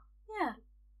dealer. Yeah.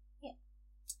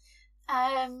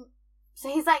 So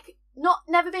he's like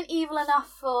never been evil enough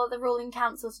for the ruling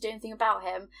council to do anything about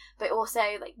him, but also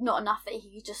like not enough that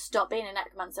he could just stop being a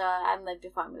necromancer and they'd be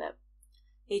fine with it.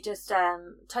 He just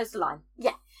toes the line.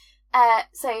 Yeah.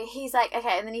 So he's like,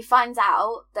 okay, and then he finds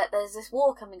out that there's this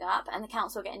war coming up and the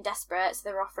council are getting desperate, so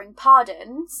they're offering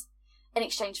pardons in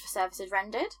exchange for services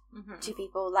rendered to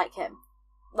people like him,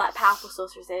 like powerful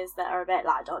sorceresses that are a bit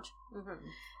like dodge.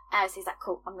 So he's like,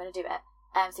 cool, I'm going to do it.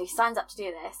 So he signs up to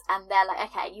do this, and they're like,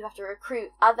 okay, you have to recruit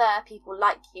other people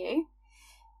like you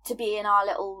to be in our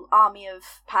little army of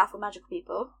powerful magical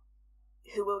people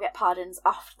who will get pardons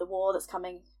after the war that's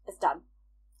coming is done.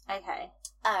 Okay.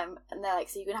 And they're like,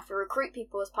 so you're going to have to recruit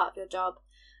people as part of your job,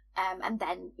 and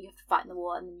then you have to fight in the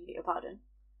war, and then you get your pardon.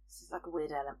 This is like a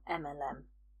weird MLM.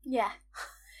 Yeah.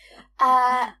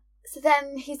 So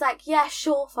then he's like, yeah,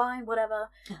 sure, fine, whatever.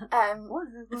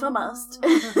 If I must.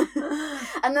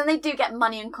 And then they do get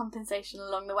money and compensation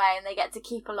along the way, and they get to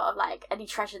keep a lot of, like, any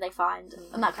treasure they find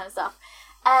and that kind of stuff.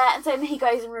 And so then he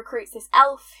goes and recruits this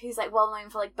elf who's, like, well known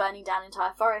for, like, burning down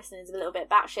entire forests and is a little bit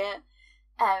batshit.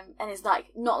 And is, like,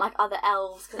 not like other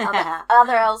elves, because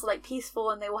other elves are, like,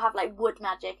 peaceful and they will have, like, wood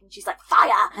magic, and she's like,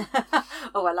 fire!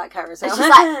 Oh, I like her as well.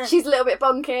 And she's a little bit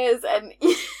bonkers,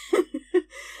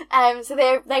 and so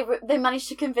they managed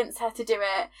to convince her to do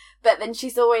it, but then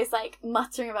she's always, like,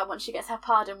 muttering about once she gets her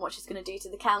pardon what she's going to do to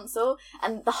the council,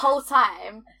 and the whole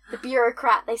time, the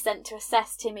bureaucrat they sent to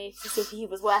assess Timmy to see if he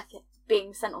was worth it,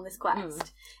 being sent on this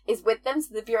quest, is with them,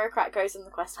 so the bureaucrat goes on the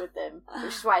quest with them,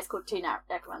 which is why it's called Two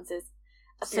Necromancers.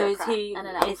 So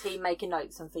is he making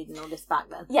notes and feeding all this back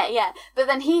then? Yeah. But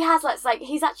then he has like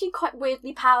he's actually quite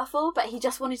weirdly powerful, but he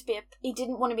just wanted to be he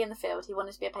didn't want to be in the field. He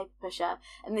wanted to be a paper pusher,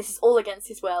 and this is all against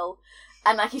his will.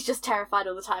 And like he's just terrified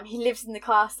all the time. He lives in the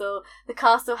castle. The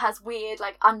castle has weird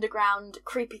like underground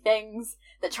creepy things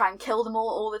that try and kill them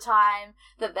all the time.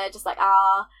 That they're just like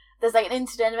There's like an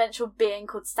interdimensional being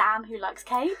called Sam who likes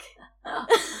cake.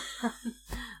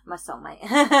 My soulmate.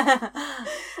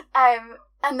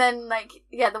 And then, like,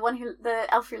 yeah, the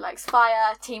elf who likes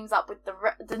fire teams up with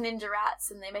the ninja rats,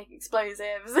 and they make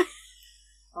explosives.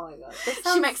 Oh my god!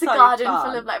 She makes a garden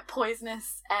full of like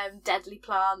poisonous, deadly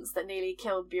plants that nearly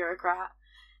killed bureaucrat.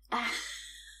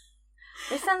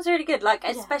 This sounds really good, like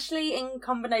especially in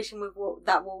combination with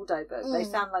that Waldo book. They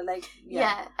sound like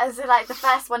And so like the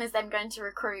first one is them going to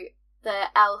recruit the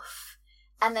elf,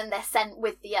 and then they're sent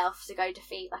with the elf to go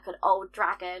defeat like an old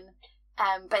dragon.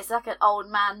 But it's like an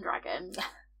old man dragon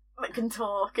that can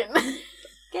talk and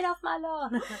get off my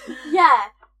lawn. Yeah.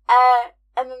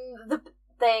 And then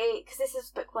because this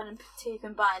is book 1 and 2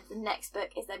 combined, the next book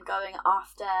is them going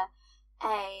after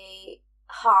a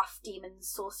half demon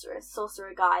sorcerer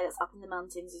guy that's up in the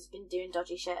mountains who's been doing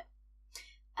dodgy shit.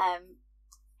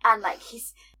 And like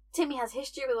Timmy has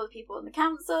history with all the people in the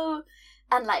council.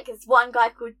 And, like, there's one guy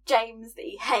called James that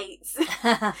he hates,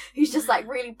 who's just, like,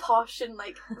 really posh and,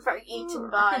 like, very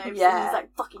Eton vibes. Yeah. And he's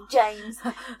like, fucking James.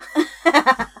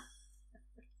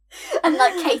 And,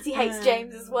 like, Katie hates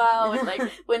James as well. And, like,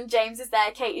 when James is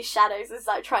there, Katie's shadows is,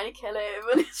 like, trying to kill him.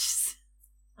 And it's just...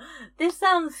 This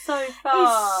sounds so fun.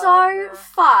 It's so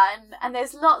fun. And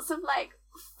there's lots of, like,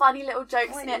 funny little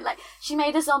jokes in it. Like, she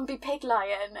made a zombie pig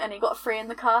lion and he got free in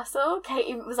the castle.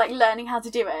 Katie was, like, learning how to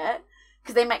do it.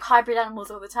 Because they make hybrid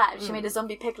animals all the time. She made a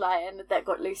zombie pig lion that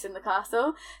got loose in the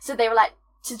castle. So they were like,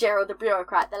 to Gerald the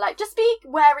bureaucrat, they're like, just be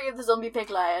wary of the zombie pig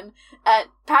lion.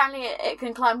 Apparently it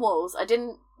can climb walls. I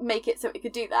didn't make it so it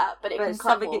could do that, but it can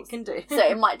climb walls. It can do. So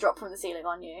it might drop from the ceiling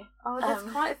on you. Oh,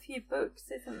 there's quite a few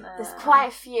books, isn't there? There's quite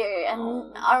a few,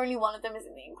 and only one of them is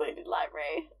in the included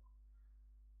library.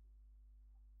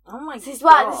 Oh my god. This is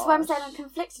why I'm saying I'm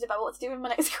conflicted about what to do in my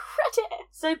next credit.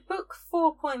 So book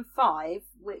 4.5,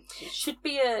 which should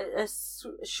be a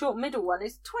short middle one,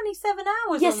 is 27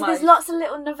 hours Yes, almost. There's lots of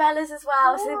little novellas as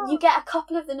well. Oh. So you get a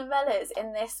couple of the novellas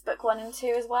in this book 1 and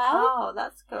 2 as well. Oh,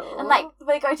 that's cool. And like,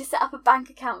 they go to set up a bank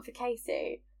account for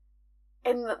Casey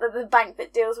in the bank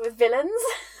that deals with villains.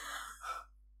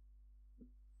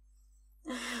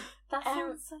 That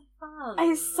sounds so fun.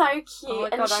 It's so cute. Oh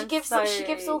and God, she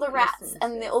gives all the rats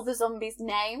and all the zombies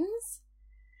names.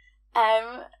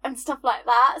 And stuff like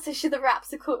that. So the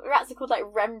rats are called like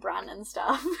Rembrandt and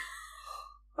stuff.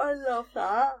 I love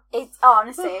that. It's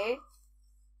honestly,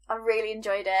 I really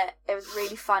enjoyed it. It was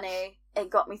really funny. It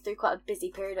got me through quite a busy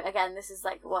period. Again, this is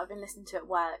like what I've been listening to at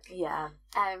work. Yeah.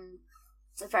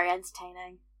 It's very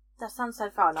entertaining. That sounds so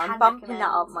fun. I'm bumping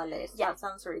that up my list. Yeah. That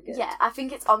sounds really good. Yeah, I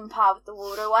think it's on par with the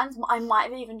Waldo ones. I might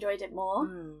have even enjoyed it more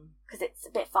because it's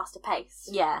a bit faster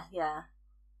paced. Yeah.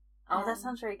 Oh, that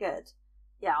sounds really good.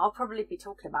 Yeah, I'll probably be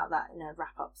talking about that in a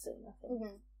wrap up soon, I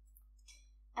think.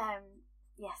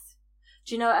 Yes.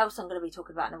 Do you know what else I'm going to be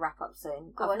talking about in a wrap up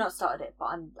soon? I've not started it, but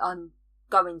I'm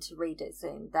going to read it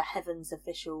soon. The Heaven's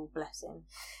Official Blessing.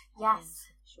 Yes.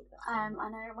 I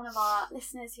know one of our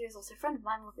listeners who is also a friend of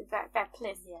mine will be very, very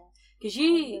pleased. Yeah. Because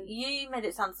you made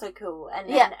it sound so cool, and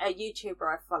then a YouTuber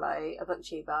I follow, a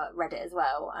booktuber, read it as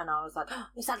well, and I was like, oh,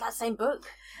 is that same book?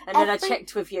 And then I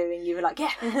checked with you, and you were like,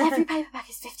 yeah. Every paperback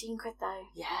is £15 though.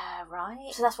 Yeah,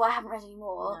 right. So that's why I haven't read any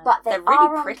more. No. But they're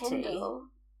really are pretty. On Kindle,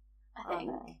 I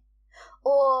think. Oh, no.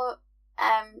 Or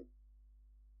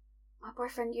my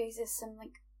boyfriend uses some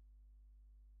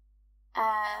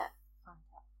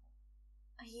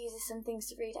he uses some things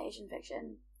to read Asian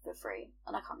fiction for free,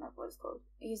 and I can't remember what it's called.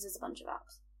 He uses a bunch of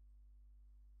apps.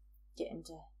 Get him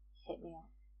to hit me up.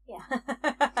 Yeah.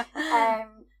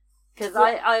 Because that's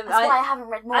why I haven't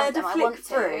read more I of them. had I to want flick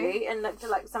through and looked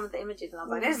at some of the images, and I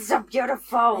was like, "This is so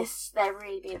beautiful." They're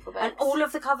really beautiful books, and all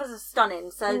of the covers are stunning.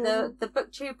 So the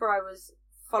booktuber I was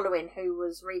following, who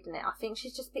was reading it, I think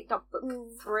she's just picked up book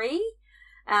 3,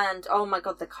 and oh my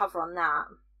god, the cover on that.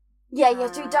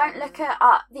 Yeah, so don't look at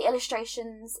the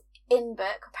illustrations in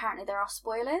book. Apparently there are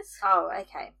spoilers. Oh,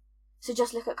 okay. So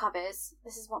just look at covers.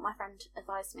 This is what my friend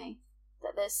advised me,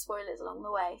 that there's spoilers along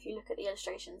the way if you look at the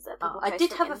illustrations that people post. I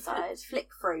did have inside. a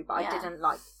flick through, but I didn't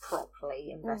properly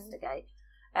investigate.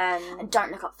 And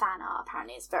don't look up fan art.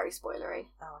 Apparently it's very spoilery.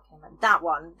 Oh, okay.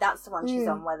 That's the one she's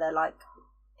on, where they're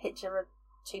picture of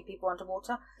 2 people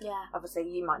underwater. Yeah. Obviously,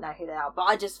 you might know who they are, but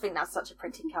I just think that's such a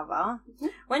pretty cover.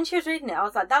 When she was reading it, I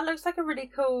was like, that looks like a really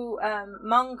cool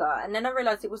manga. And then I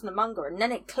realised it wasn't a manga, and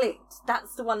then it clicked.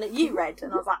 That's the one that you read.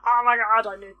 And I was like, oh my god,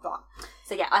 I knew that.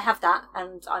 So yeah, I have that,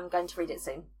 and I'm going to read it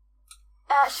soon.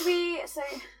 Should we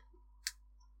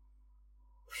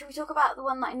talk about the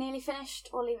one that I nearly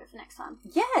finished, or leave it for next time?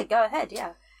 Yeah, go ahead,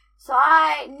 yeah. So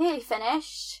I nearly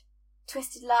finished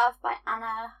Twisted Love by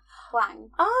Anna Huang.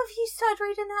 Oh, have you started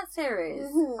reading that series?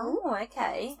 Mm-hmm. Oh,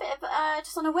 okay. It's a bit of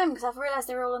just on a whim, because I've realised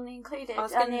they're all on the included. I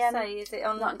was going to say, is it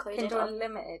on not included, Kindle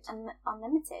Unlimited?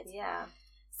 Unlimited. Yeah.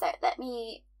 So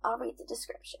I'll read the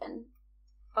description.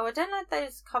 Oh, I don't like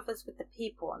those covers with the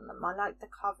people on them. I like the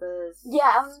covers.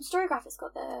 Yeah, Storygraph's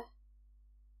got the...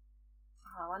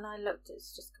 Oh, when I looked,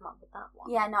 it's just come up with that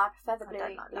one. Yeah, no, I prefer the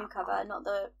blue cover, one. not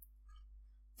the...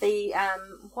 The,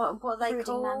 what are they Brooding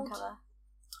called? Man cover.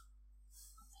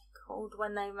 Called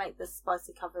when they make the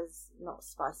spicy covers not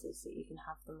spicy, so you can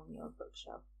have them on your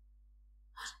bookshelf.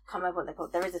 Can't remember what they're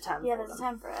called. There is a term. Yeah, for there's them.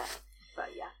 a term for it.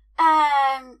 But yeah.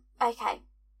 Okay.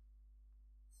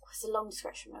 What's the long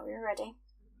description? Are we ready?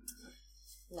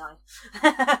 No.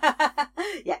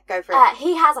 Yeah, go for it.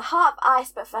 He has a heart of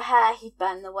ice, but for her, he'd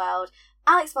burn the world.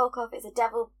 Alex Volkov is a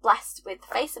devil blessed with the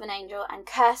face of an angel and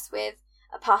cursed with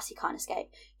a past he can't escape.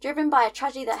 Driven by a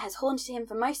tragedy that has haunted him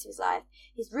for most of his life,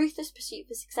 his ruthless pursuit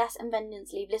for success and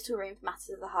vengeance leave little room for matters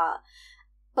of the heart.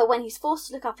 But when he's forced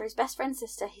to look after his best friend's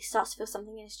sister, he starts to feel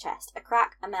something in his chest, a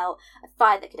crack, a melt, a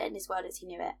fire that could end his world as he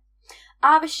knew it.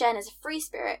 Ava Shen is a free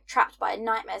spirit, trapped by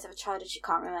nightmares of a childhood she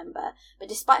can't remember, but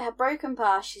despite her broken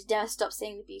past, she's never stopped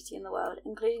seeing the beauty in the world,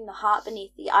 including the heart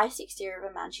beneath the icy exterior of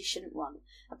a man she shouldn't want,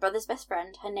 her brother's best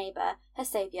friend, her neighbour, her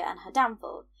saviour, and her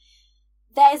downfall.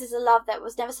 Theirs is a love that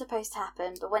was never supposed to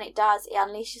happen, but when it does, it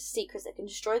unleashes secrets that can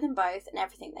destroy them both and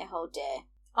everything they hold dear.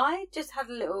 I just had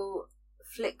a little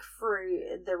flick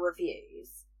through the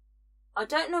reviews. I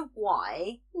don't know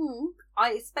why.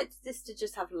 I expected this to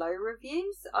just have low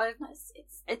reviews.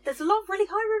 There's a lot of really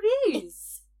high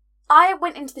reviews. I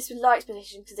went into this with low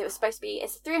expectations because it was supposed to be,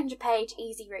 it's a 300-page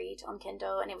easy read on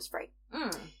Kindle and it was free.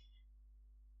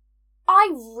 I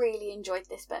really enjoyed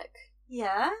this book.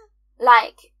 Yeah?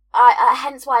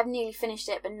 Hence why I've nearly finished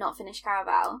it but not finished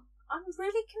Caraval. I'm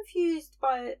really confused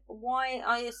by why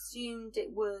I assumed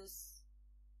it was...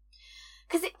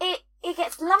 Because it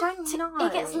gets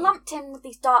lumped in with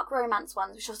these dark romance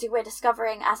ones, which obviously we're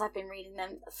discovering as I've been reading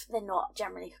them, they're not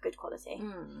generally good quality.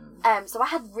 So I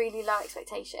had really low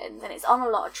expectations, and it's on a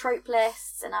lot of trope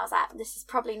lists, and I was like, this is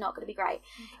probably not going to be great.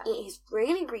 Okay. It is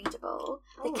really readable.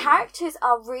 The characters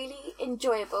are really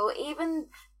enjoyable, even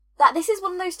that this is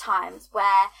one of those times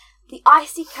where the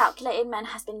icy, calculated man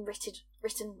has been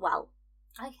written well.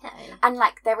 Okay. And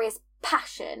there is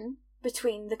passion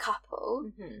between the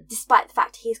couple, despite the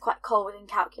fact he is quite cold and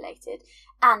calculated,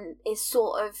 and is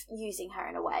sort of using her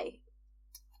in a way.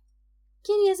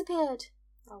 Kitty has appeared.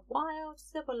 A wild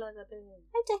Sybil has appeared.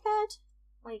 Hey, Dickard.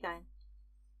 Where are you going?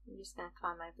 I'm just going to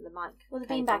climb over the mic. Well, the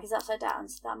beanbag is upside down,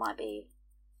 so that might be...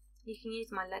 You can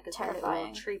use my leg as terrifying. a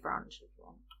little tree branch if you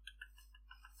want.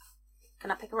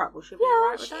 Can I pick her up? Will she be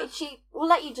alright with that? She will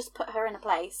let you just put her in a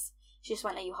place. She just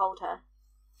won't let you hold her.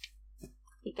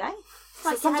 You go.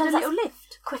 So sometimes a little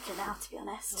lift. Quicker now, to be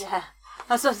honest. Yeah.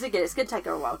 That's what I was thinking. It's going to take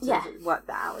her a while to work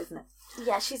that out, isn't it?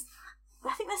 Yeah, she's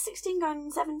I think they're 16 going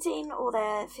on 17, or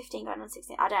they're 15 going on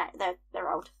 16. I don't know.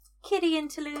 They're old. Kiddie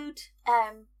interlude.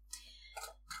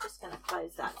 Just going to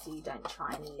close that so you don't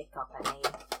try and lick up any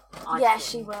ice. Yeah,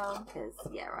 she will. Because,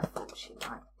 I thought she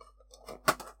might.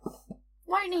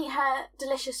 Won't eat her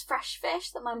delicious fresh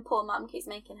fish that my poor mum keeps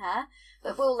making her,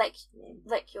 but we'll lick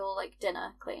your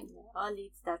dinner clean. I'll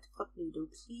eat that pot noodle,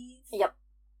 please. Yep.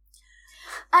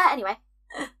 Anyway,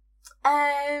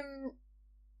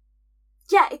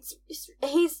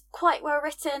 he's quite well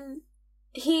written.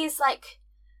 He's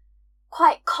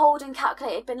quite cold and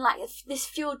calculated, but this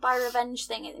fueled by revenge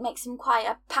thing. It makes him quite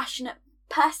a passionate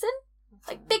person,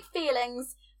 big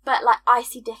feelings, but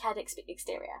icy dickhead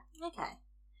exterior. Okay.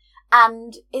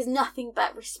 And is nothing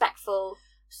but respectful.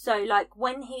 So,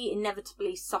 when he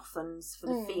inevitably softens for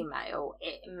the female,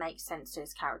 it makes sense to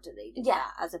his character that he did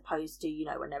that, as opposed to,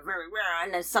 when they're very rare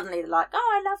and then suddenly they're like,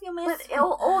 oh, I love you, miss. But,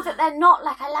 or that they're not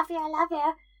I love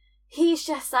you. He's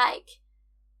just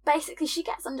basically she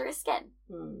gets under his skin.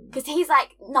 Because he's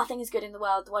nothing is good in the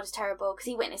world is terrible, because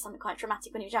he witnessed something quite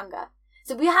traumatic when he was younger.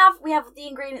 So we have the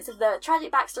ingredients of the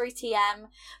tragic backstory TM,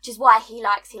 which is why he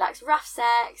likes rough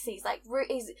sex. He's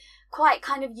he's quite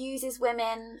kind of uses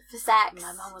women for sex.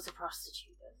 My mum was a prostitute.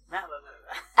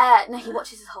 No, he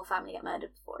watches his whole family get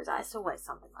murdered before his eyes. It's always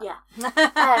something that.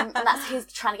 And that's who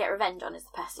he's trying to get revenge on, is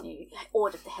the person who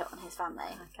ordered the hit on his family.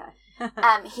 Okay.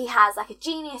 He has a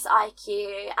genius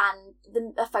IQ and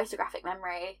a photographic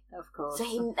memory. Of course. So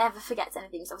he never forgets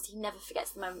anything. So obviously he never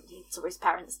forgets the moment he saw his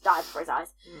parents die before his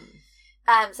eyes.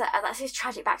 So that's his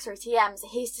tragic backstory TM. So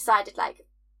he's decided I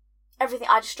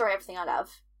destroy everything I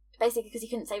love. Basically, because he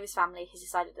couldn't save his family, he's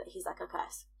decided that he's a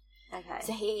curse. Okay.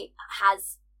 So he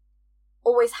has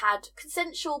always had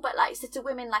consensual, but said to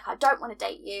women I don't want to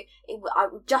date you. I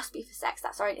will just be for sex.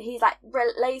 That's right. He's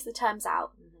lays the terms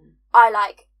out. I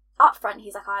up front.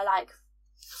 He's I like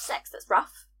sex that's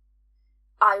rough.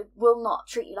 I will not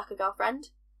treat you like a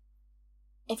girlfriend.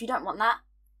 If you don't want that,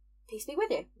 peace be with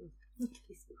you.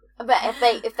 But if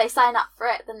they sign up for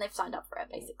it, then they've signed up for it,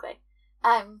 basically.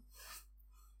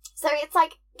 So it's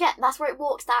again, that's where it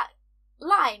walks that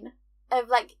line of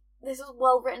this is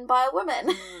well written by a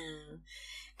woman,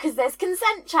 because there's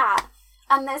consent chat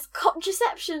and there's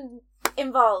contraception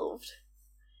involved.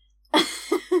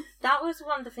 That was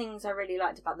one of the things I really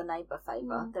liked about The Neighbour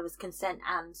Favour. There was consent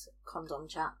and condom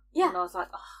chat. Yeah, and I was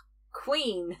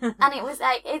queen. And it was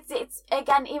it's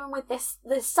again, even with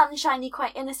the sunshiny,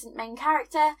 quite innocent main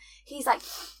character, he's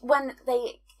when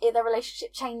their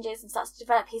relationship changes and starts to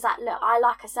develop, he's look, I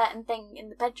like a certain thing in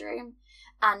the bedroom,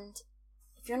 and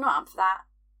if you're not up for that,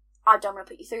 I don't want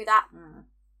to put you through that.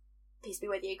 Peace be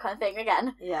with you, kind of thing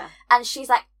again. Yeah. And she's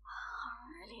I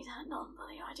really don't know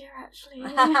the idea, actually.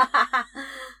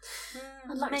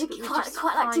 I'd like to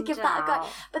quite like to give that a go.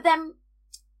 But then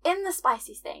in the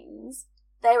spicy things,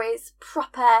 there is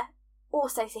proper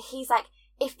also, so he's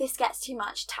if this gets too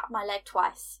much, tap my leg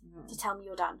twice to tell me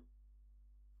you're done.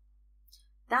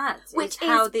 Which is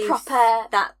how proper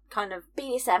that kind of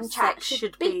BDSM chat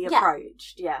should be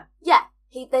approached. Yeah.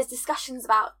 There's discussions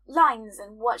about lines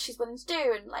and what she's willing to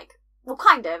do, and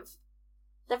kind of.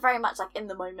 They're very much in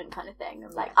the moment kind of thing.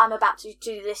 Of I'm about to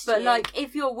do this. But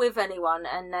if you're with anyone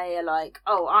and they are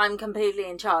oh, I'm completely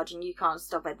in charge and you can't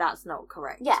stop it, that's not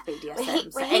correct. Yeah.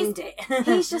 BDSM. So end it.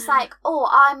 He's just oh,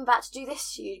 I'm about to do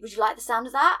this to you. Would you like the sound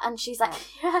of that? And she's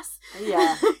yes.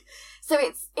 Yeah. So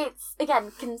it's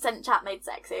again, consent chat made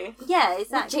sexy. Yeah,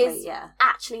 exactly. Which is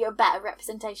actually a better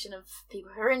representation of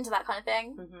people who are into that kind of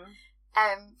thing.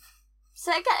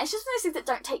 So again, it's just those things that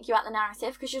don't take you out the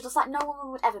narrative, because you're just no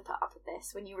woman would ever put up with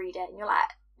this when you read it, and you're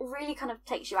it really kind of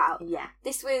takes you out. Yeah.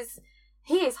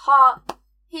 He is hot.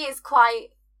 He is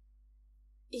quite.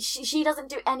 She doesn't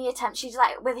do any attempt. She's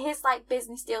with his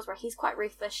business deals where he's quite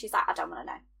ruthless. She's I don't want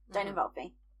to know. Don't involve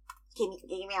me. Keep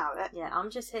me out of it. Yeah,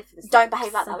 I'm just here for the sex. Don't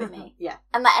behave like that with me. Yeah.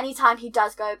 And any time he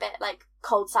does go a bit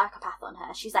cold psychopath on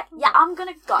her, she's yeah, I'm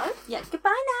gonna go. Yeah,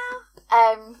 goodbye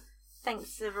now.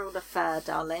 Thanks for all the fur,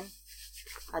 darling.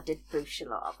 I did boosh a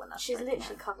lot up when I She's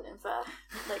literally covered in fur.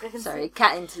 Sorry,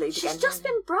 cat interlude again. She's just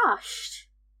been brushed.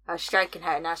 I was stroking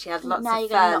her and now she has lots of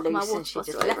fur loose and she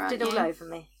just left it all over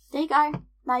me. There you go.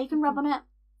 Now you can rub on it.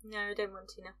 No, I don't want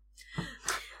to now.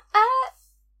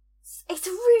 It's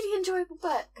a really enjoyable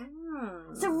book.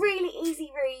 It's a really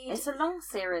easy read. It's a long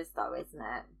series though, isn't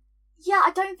it? Yeah,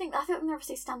 I think they're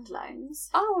obviously standalones.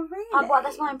 Oh, really? Well,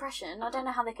 that's my impression. I don't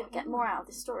know how they could get more out of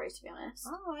this story, to be honest.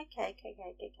 Oh, okay.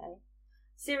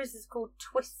 Series is called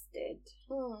Twisted.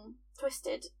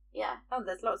 Twisted, yeah. Oh,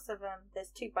 there's lots of there's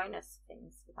 2 bonus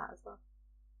things for that as well.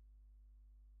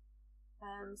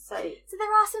 So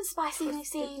there are some spicy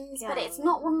scenes, but it's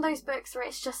not one of those books where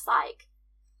it's just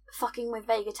fucking with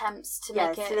vague attempts to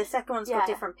make it. So the second one's got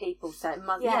different people, so it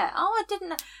must. Yeah. Oh, I didn't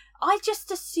know. I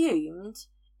just assumed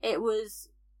it was.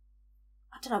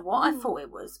 I don't know what I thought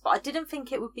it was, but I didn't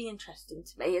think it would be interesting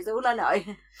to me. Is all I know.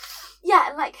 Yeah,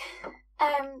 and like,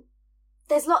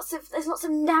 there's lots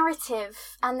of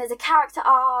narrative, and there's a character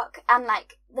arc, and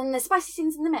like then there's spicy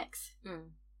scenes in the mix.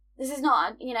 This is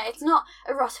not, it's not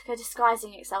erotica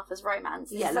disguising itself as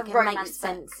romance. It's like it makes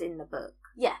sense in the book.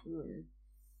 Yeah.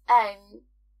 And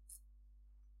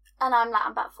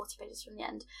I'm about 40 pages from the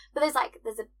end, but there's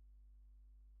a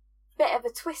bit of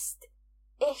a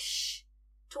twist-ish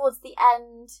towards the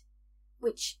end,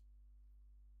 which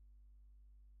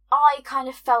I kind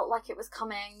of felt like it was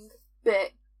coming,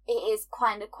 but it is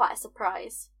kind of quite a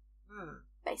surprise,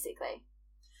 basically.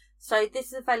 So this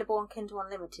is available on Kindle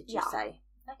Unlimited, you say?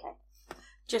 Okay.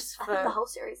 Just for... I think the whole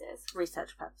series is.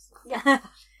 Research purposes. Yeah.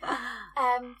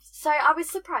 So I was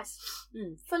surprised.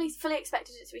 Fully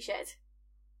expected it to be shit.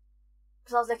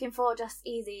 Because I was looking for just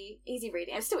easy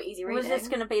reading. It was still easy reading. Was this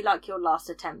going to be like your last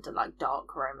attempt at like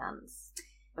dark romance?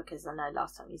 Because I know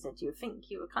last time you said you think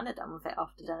you were kind of done with it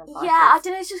after Den of Vipers. Yeah, I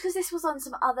don't know, it's just because this was on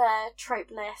some other trope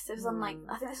list. It was on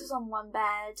I think this was on One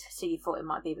Bed. So you thought it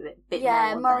might be a bit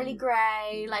more morally than...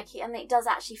 grey, and it does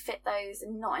actually fit those,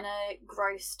 not in a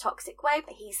gross, toxic way,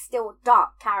 but he's still a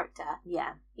dark character.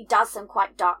 Yeah. He does some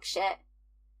quite dark shit.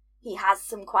 He has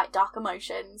some quite dark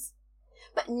emotions.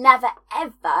 But never,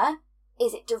 ever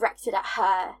is it directed at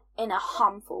her in a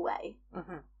harmful way.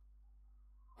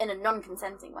 In a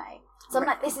non-consenting way. So I'm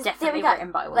like, this is, there we go.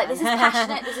 Like, this is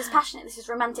passionate, this is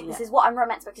romantic, this is what a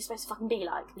romance book is supposed to fucking be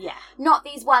like. Yeah. Not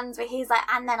these ones where he's like,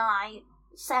 and then I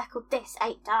circled this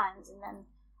 8 times, and then...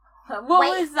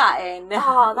 What was that in?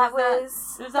 Oh, that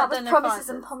was Promises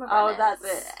and Pomegranates. Oh, that's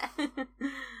it.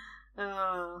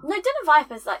 Oh. No, Den of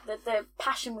Vipers, like, the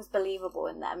passion was believable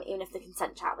in them, even if the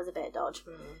consent chat was a bit dodge.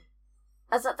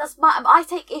 I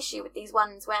take issue with these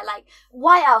ones where, like,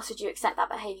 why else would you accept that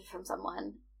behaviour from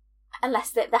someone?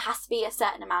 Unless there has to be a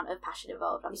certain amount of passion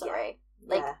involved. I'm sorry.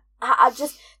 I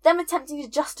just... Them attempting to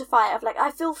justify it of, like,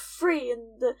 I feel free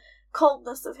in the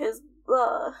coldness of his...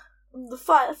 the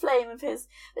flame of his...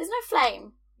 There's no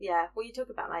flame. Yeah, what are you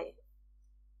talking about, mate?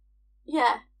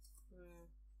 Yeah.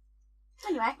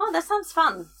 Anyway. Oh, that sounds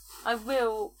fun. I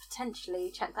will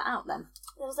potentially check that out then.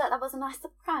 That was a nice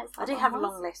surprise. I do have a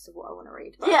long list of what I want to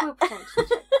read, but I will potentially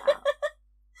check that out.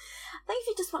 I think if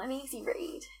you just want an easy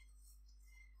read,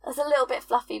 it's a little bit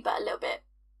fluffy, but a little bit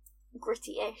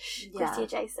gritty-ish, gritty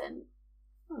adjacent.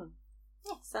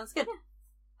 Yeah, sounds good.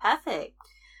 Yeah. Perfect.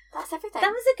 That's everything.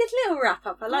 That was a good little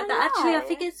wrap-up. I like that. Actually, I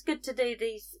think it's good to do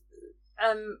these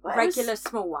regular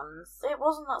small ones. It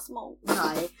wasn't that small.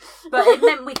 No. But it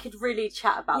meant we could really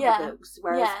chat about the books,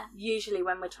 whereas usually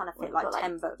when we're trying to fit like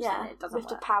 10 books in, it doesn't work.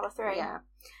 We have to power through. Yeah.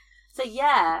 So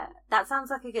that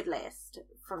sounds like a good list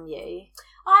from you.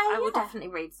 I will definitely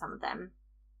read some of them.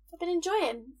 I've been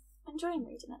enjoying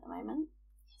reading at the moment.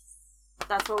 Yes.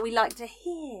 That's what we like to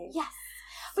hear. Yes.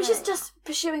 Which is just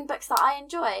pursuing books that I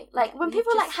enjoy. Like, when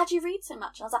people are like, how do you read so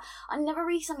much? And I was like, I never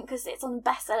read something because it's on the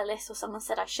bestseller list or someone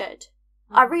said I should.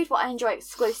 I read what I enjoy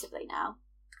exclusively now.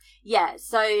 Yeah,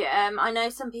 so I know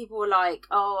some people were like,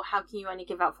 oh, how can you only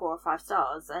give out 4 or 5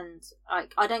 stars? And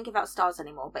I don't give out stars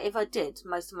anymore, but if I did,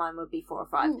 most of mine would be 4 or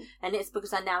 5. And it's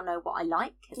because I now know what I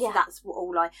like. So that's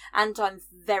all and I'm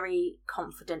very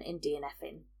confident in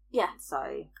DNFing. Yeah.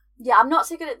 So. Yeah, I'm not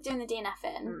so good at doing the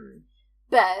DNFing,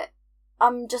 but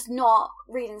I'm just not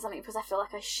reading something because I feel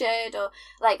like I should, or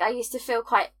like I used to feel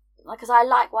quite, like, because I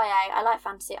like YA, I like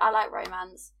fantasy, I like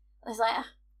romance. It's like,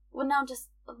 well, now just,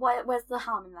 where's the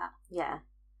harm in that? Yeah.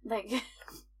 Like,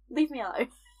 leave me alone.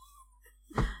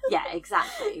 Yeah,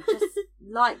 exactly. Just,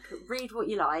 read what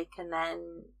you like, and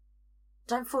then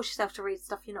don't force yourself to read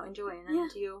stuff you're not enjoying,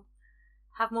 and you'll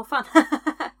have more fun.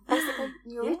 Basically,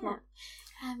 you'll read more.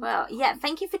 Well,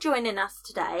 thank you for joining us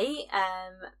today.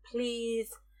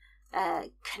 Please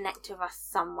connect with us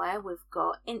somewhere. We've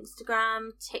got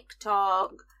Instagram,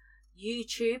 TikTok,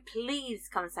 YouTube. Please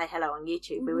come and say hello on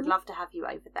YouTube. We would love to have you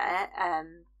over there.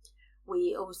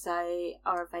 We also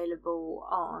are available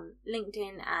on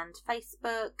LinkedIn and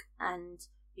Facebook, and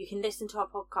you can listen to our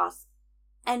podcasts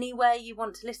anywhere you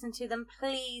want to listen to them.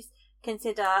 Please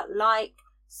consider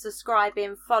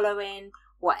subscribing, following,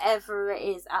 whatever it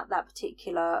is at that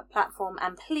particular platform,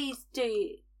 and please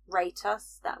do rate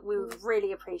us. That we would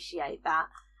really appreciate that,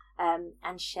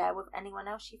 and share with anyone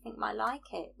else you think might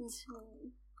like it.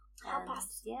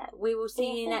 We will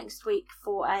see you next week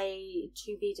for a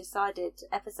to be decided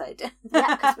episode.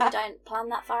 Yeah, because we don't plan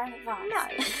that far in advance.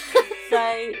 No.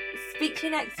 So speak to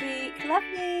you next week. Love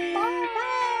you.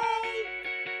 Bye.